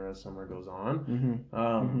getting leaner as summer goes on.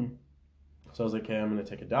 So I was like, okay, I'm going to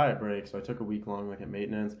take a diet break. So I took a week long, like at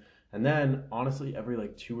maintenance. And then honestly, every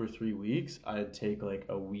like 2 or 3 weeks, I'd take like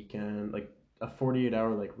a weekend, like a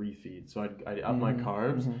 48-hour like refeed. So I'd up my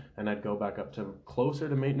carbs, and I'd go back up to closer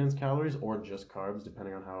to maintenance calories or just carbs,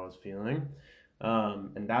 depending on how I was feeling.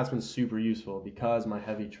 And that's been super useful because my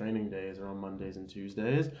heavy training days are on Mondays and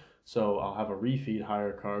Tuesdays. So I'll have a refeed,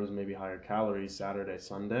 higher carbs, maybe higher calories Saturday,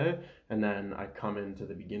 Sunday. And then I come into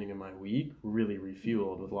the beginning of my week really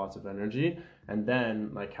refueled with lots of energy. And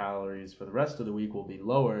then my calories for the rest of the week will be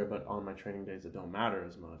lower, but on my training days it don't matter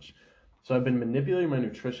as much. So I've been manipulating my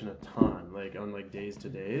nutrition a ton, like on like days to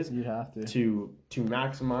days. You have to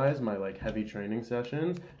maximize my like heavy training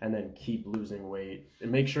sessions and then keep losing weight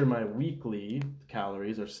and make sure my weekly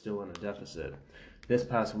calories are still in a deficit. This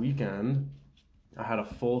past weekend, I had a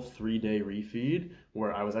full 3-day refeed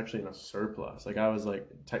where I was actually in a surplus. Like I was like,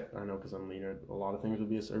 I know because I'm leaner, a lot of things would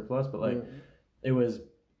be a surplus, but like it was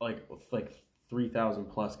like 3,000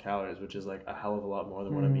 plus calories, which is like a hell of a lot more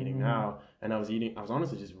than what I'm eating now. And I was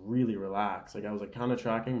honestly just really relaxed. Like I was like kind of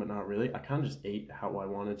tracking, but not really. I kind of just ate how I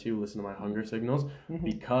wanted to, listen to my hunger signals,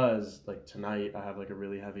 because like tonight I have like a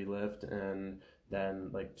really heavy lift, and then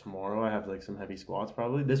like tomorrow I have like some heavy squats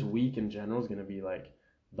probably. This week in general is going to be like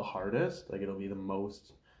the hardest. Like it'll be the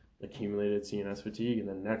most accumulated CNS fatigue, and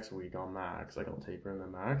then next week I'll max, like I'll taper and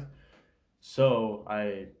then max. So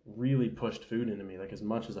I really pushed food into me like as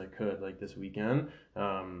much as I could like this weekend,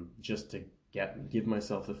 just to give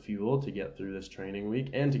myself the fuel to get through this training week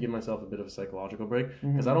and to give myself a bit of a psychological break,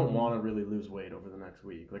 because I don't want to really lose weight over the next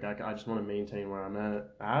week. Like I just want to maintain where I'm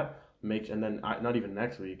at and then not even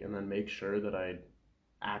next week, and then make sure that I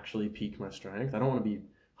actually peak my strength. I don't want to be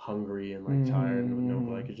hungry and like tired and with no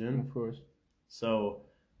glycogen. Of course. So,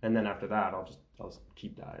 and then after that, I'll just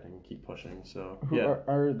keep dieting and keep pushing. So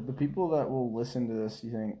Are the people that will listen to this,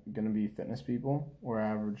 you think, going to be fitness people or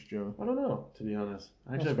average Joe? I don't know, to be honest.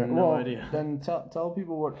 I actually have no idea. Then tell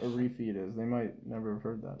people what a refeed is. They might never have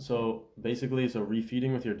heard that. So basically,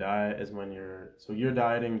 refeeding with your diet is when you're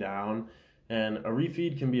dieting down. And a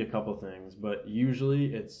refeed can be a couple things, but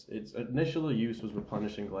usually its initial use was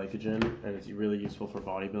replenishing glycogen, and it's really useful for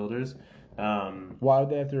bodybuilders. Why would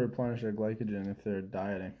they have to replenish their glycogen if they're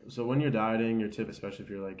dieting? So when you're dieting, especially if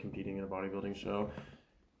you're like competing in a bodybuilding show,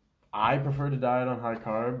 I prefer to diet on high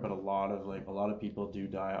carb, but a lot of people do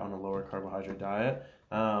diet on a lower carbohydrate diet,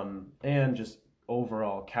 and just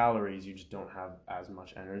overall calories, you just don't have as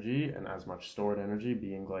much energy and as much stored energy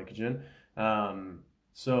being glycogen.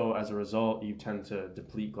 So as a result, you tend to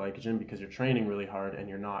deplete glycogen because you're training really hard, and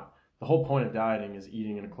the whole point of dieting is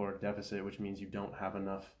eating in a caloric deficit, which means you don't have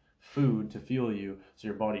enough food to fuel you, so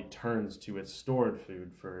your body turns to its stored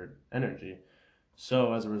food for energy.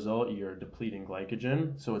 So as a result, you're depleting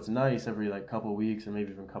glycogen. So it's nice every like couple weeks or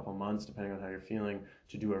maybe even couple months, depending on how you're feeling,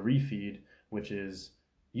 to do a refeed, which is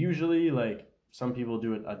usually like, some people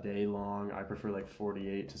do it a day long. I prefer like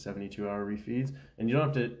 48 to 72 hour refeeds. And you don't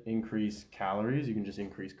have to increase calories. You can just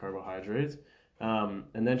increase carbohydrates. And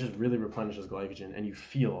then just really replenishes glycogen. And you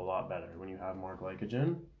feel a lot better when you have more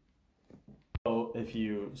glycogen. So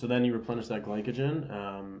then you replenish that glycogen,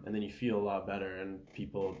 and then you feel a lot better. And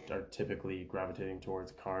people are typically gravitating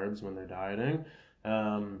towards carbs when they're dieting.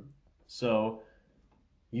 So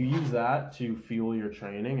you use that to fuel your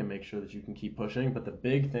training and make sure that you can keep pushing. But the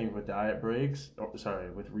big thing with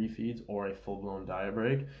with refeeds or a full-blown diet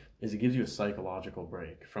break is it gives you a psychological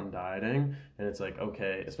break from dieting. And it's like,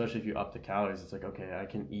 okay, especially if you up the calories, it's like, okay, I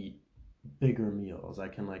can eat bigger meals. I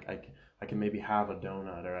can maybe have a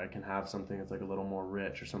donut, or I can have something that's like a little more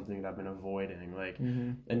rich, or something that I've been avoiding. Like,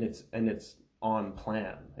 and it's on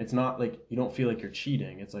plan. It's not like you don't feel like you're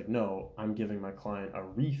cheating. It's like, no, I'm giving my client a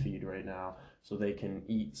refeed right now so they can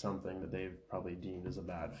eat something that they've probably deemed as a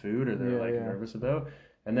bad food or they're nervous about.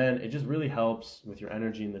 And then it just really helps with your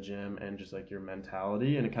energy in the gym and just like your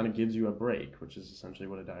mentality, and it kind of gives you a break, which is essentially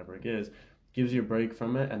what a diet break is. Gives you a break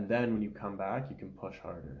from it, and then when you come back you can push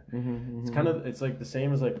harder. It's like the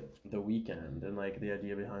same as like the weekend, and like the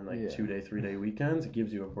idea behind like 2-day 3-day weekends. It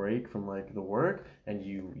gives you a break from like the work, and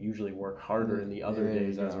you usually work harder in the other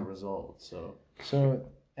days as a result. So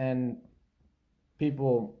and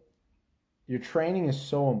people, your training is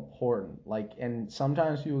so important, like, and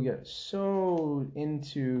sometimes people get so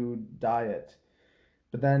into diet,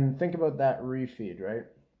 but then think about that refeed, right?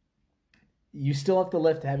 You still have to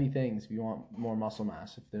lift heavy things if you want more muscle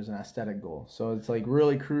mass, if there's an aesthetic goal. So it's like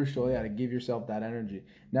really crucial, to give yourself that energy.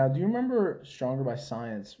 Now, do you remember Stronger by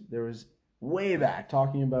Science? There was way back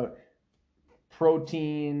talking about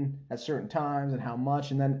protein at certain times and how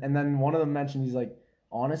much, and then one of them mentioned, he's like,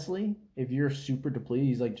 honestly, if you're super depleted,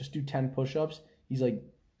 he's like, just do 10 push-ups. He's like,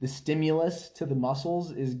 the stimulus to the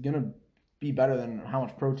muscles is gonna be better than how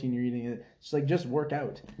much protein you're eating. It's like, just work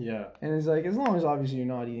out. Yeah. And it's like, as long as obviously you're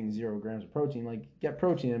not eating 0 grams of protein, like, get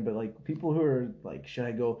protein in. But like, people who are like, should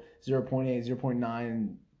I go 0.8,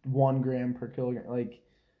 0.9, 1 gram per kilogram? Like,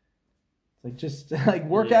 it's like, just like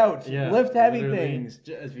work out, lift heavy things.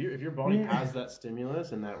 If your body has that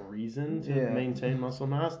stimulus and that reason to maintain muscle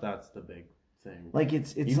mass, that's the big thing. Like,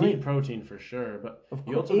 it's you like, need protein for sure, but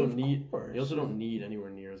you also don't need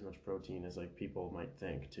anywhere near as much protein as like people might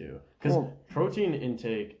think too. Because protein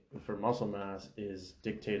intake for muscle mass is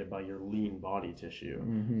dictated by your lean body tissue.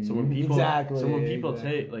 So when people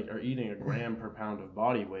take like are eating a gram per pound of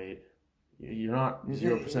body weight, you're not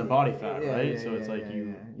 0% body fat, right? So it's like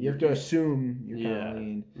you have to assume you're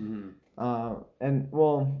kind of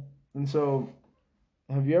lean. And so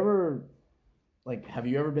have you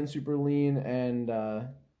ever been super lean and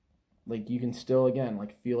like you can still, again,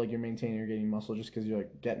 like feel like you're maintaining or getting muscle just because you're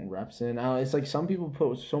like getting reps in? It's like some people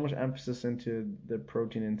put so much emphasis into the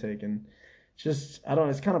protein intake, and it's just, I don't know,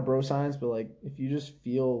 it's kind of bro science, but like if you just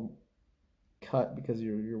feel cut because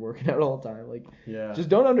you're working out all the time, like, just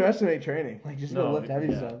don't underestimate training. Like, just lift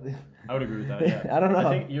heavy stuff. I would agree with that. Yeah. I don't know. I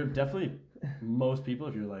think you're definitely, most people,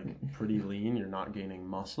 if you're like pretty lean, you're not gaining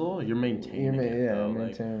muscle, you're maintaining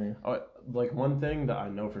maintaining. Like one thing that I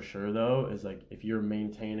know for sure though is like if you're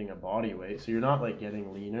maintaining a body weight, so you're not like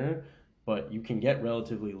getting leaner, but you can get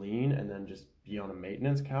relatively lean and then just be on a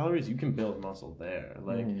maintenance calories, you can build muscle there.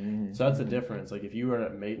 Like, so that's the difference. Like if you are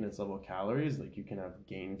at maintenance level calories, like you can have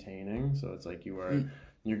gaintaining. So it's like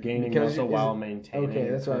you're gaining muscle while maintaining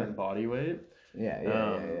your current body weight.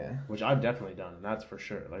 Yeah. Which I've definitely done, and that's for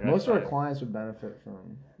sure. Like most of our clients would benefit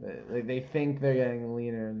from. They think they're getting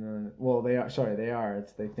leaner, and then they are. Sorry, they are.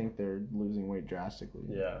 They think they're losing weight drastically.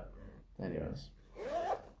 Yeah. Anyways.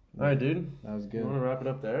 All right, dude. That was good. You want to wrap it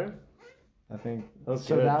up there? I think. That's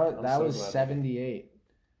so good. That was 78.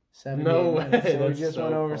 78 no way. Minutes, so we just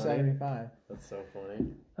went over 75. That's so funny.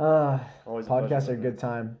 Always podcasts are a good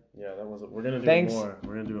time. Yeah, that was. We're gonna do it more.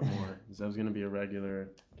 We're gonna do it more. Zev's gonna be a regular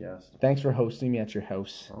guest. Thanks for hosting me at your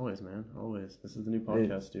house. Always, man. Always. This is the new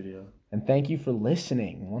podcast studio. And thank you for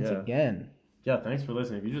listening once again. Yeah, thanks for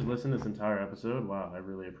listening. If you just listened to this entire episode, wow, I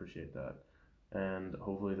really appreciate that. And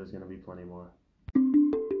hopefully there's gonna be plenty more.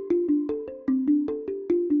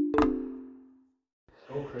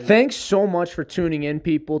 Thanks so much for tuning in,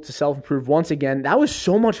 people, to Self Improve once again. That was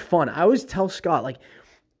so much fun. I always tell Scott, like,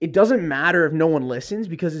 it doesn't matter if no one listens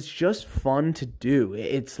because it's just fun to do.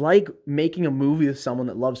 It's like making a movie with someone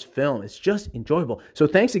that loves film. It's just enjoyable. So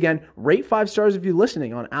thanks again. Rate 5 stars if you're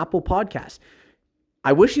listening on Apple Podcasts.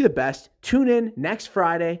 I wish you the best. Tune in next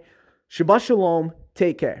Friday. Shabbat Shalom.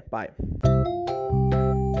 Take care. Bye.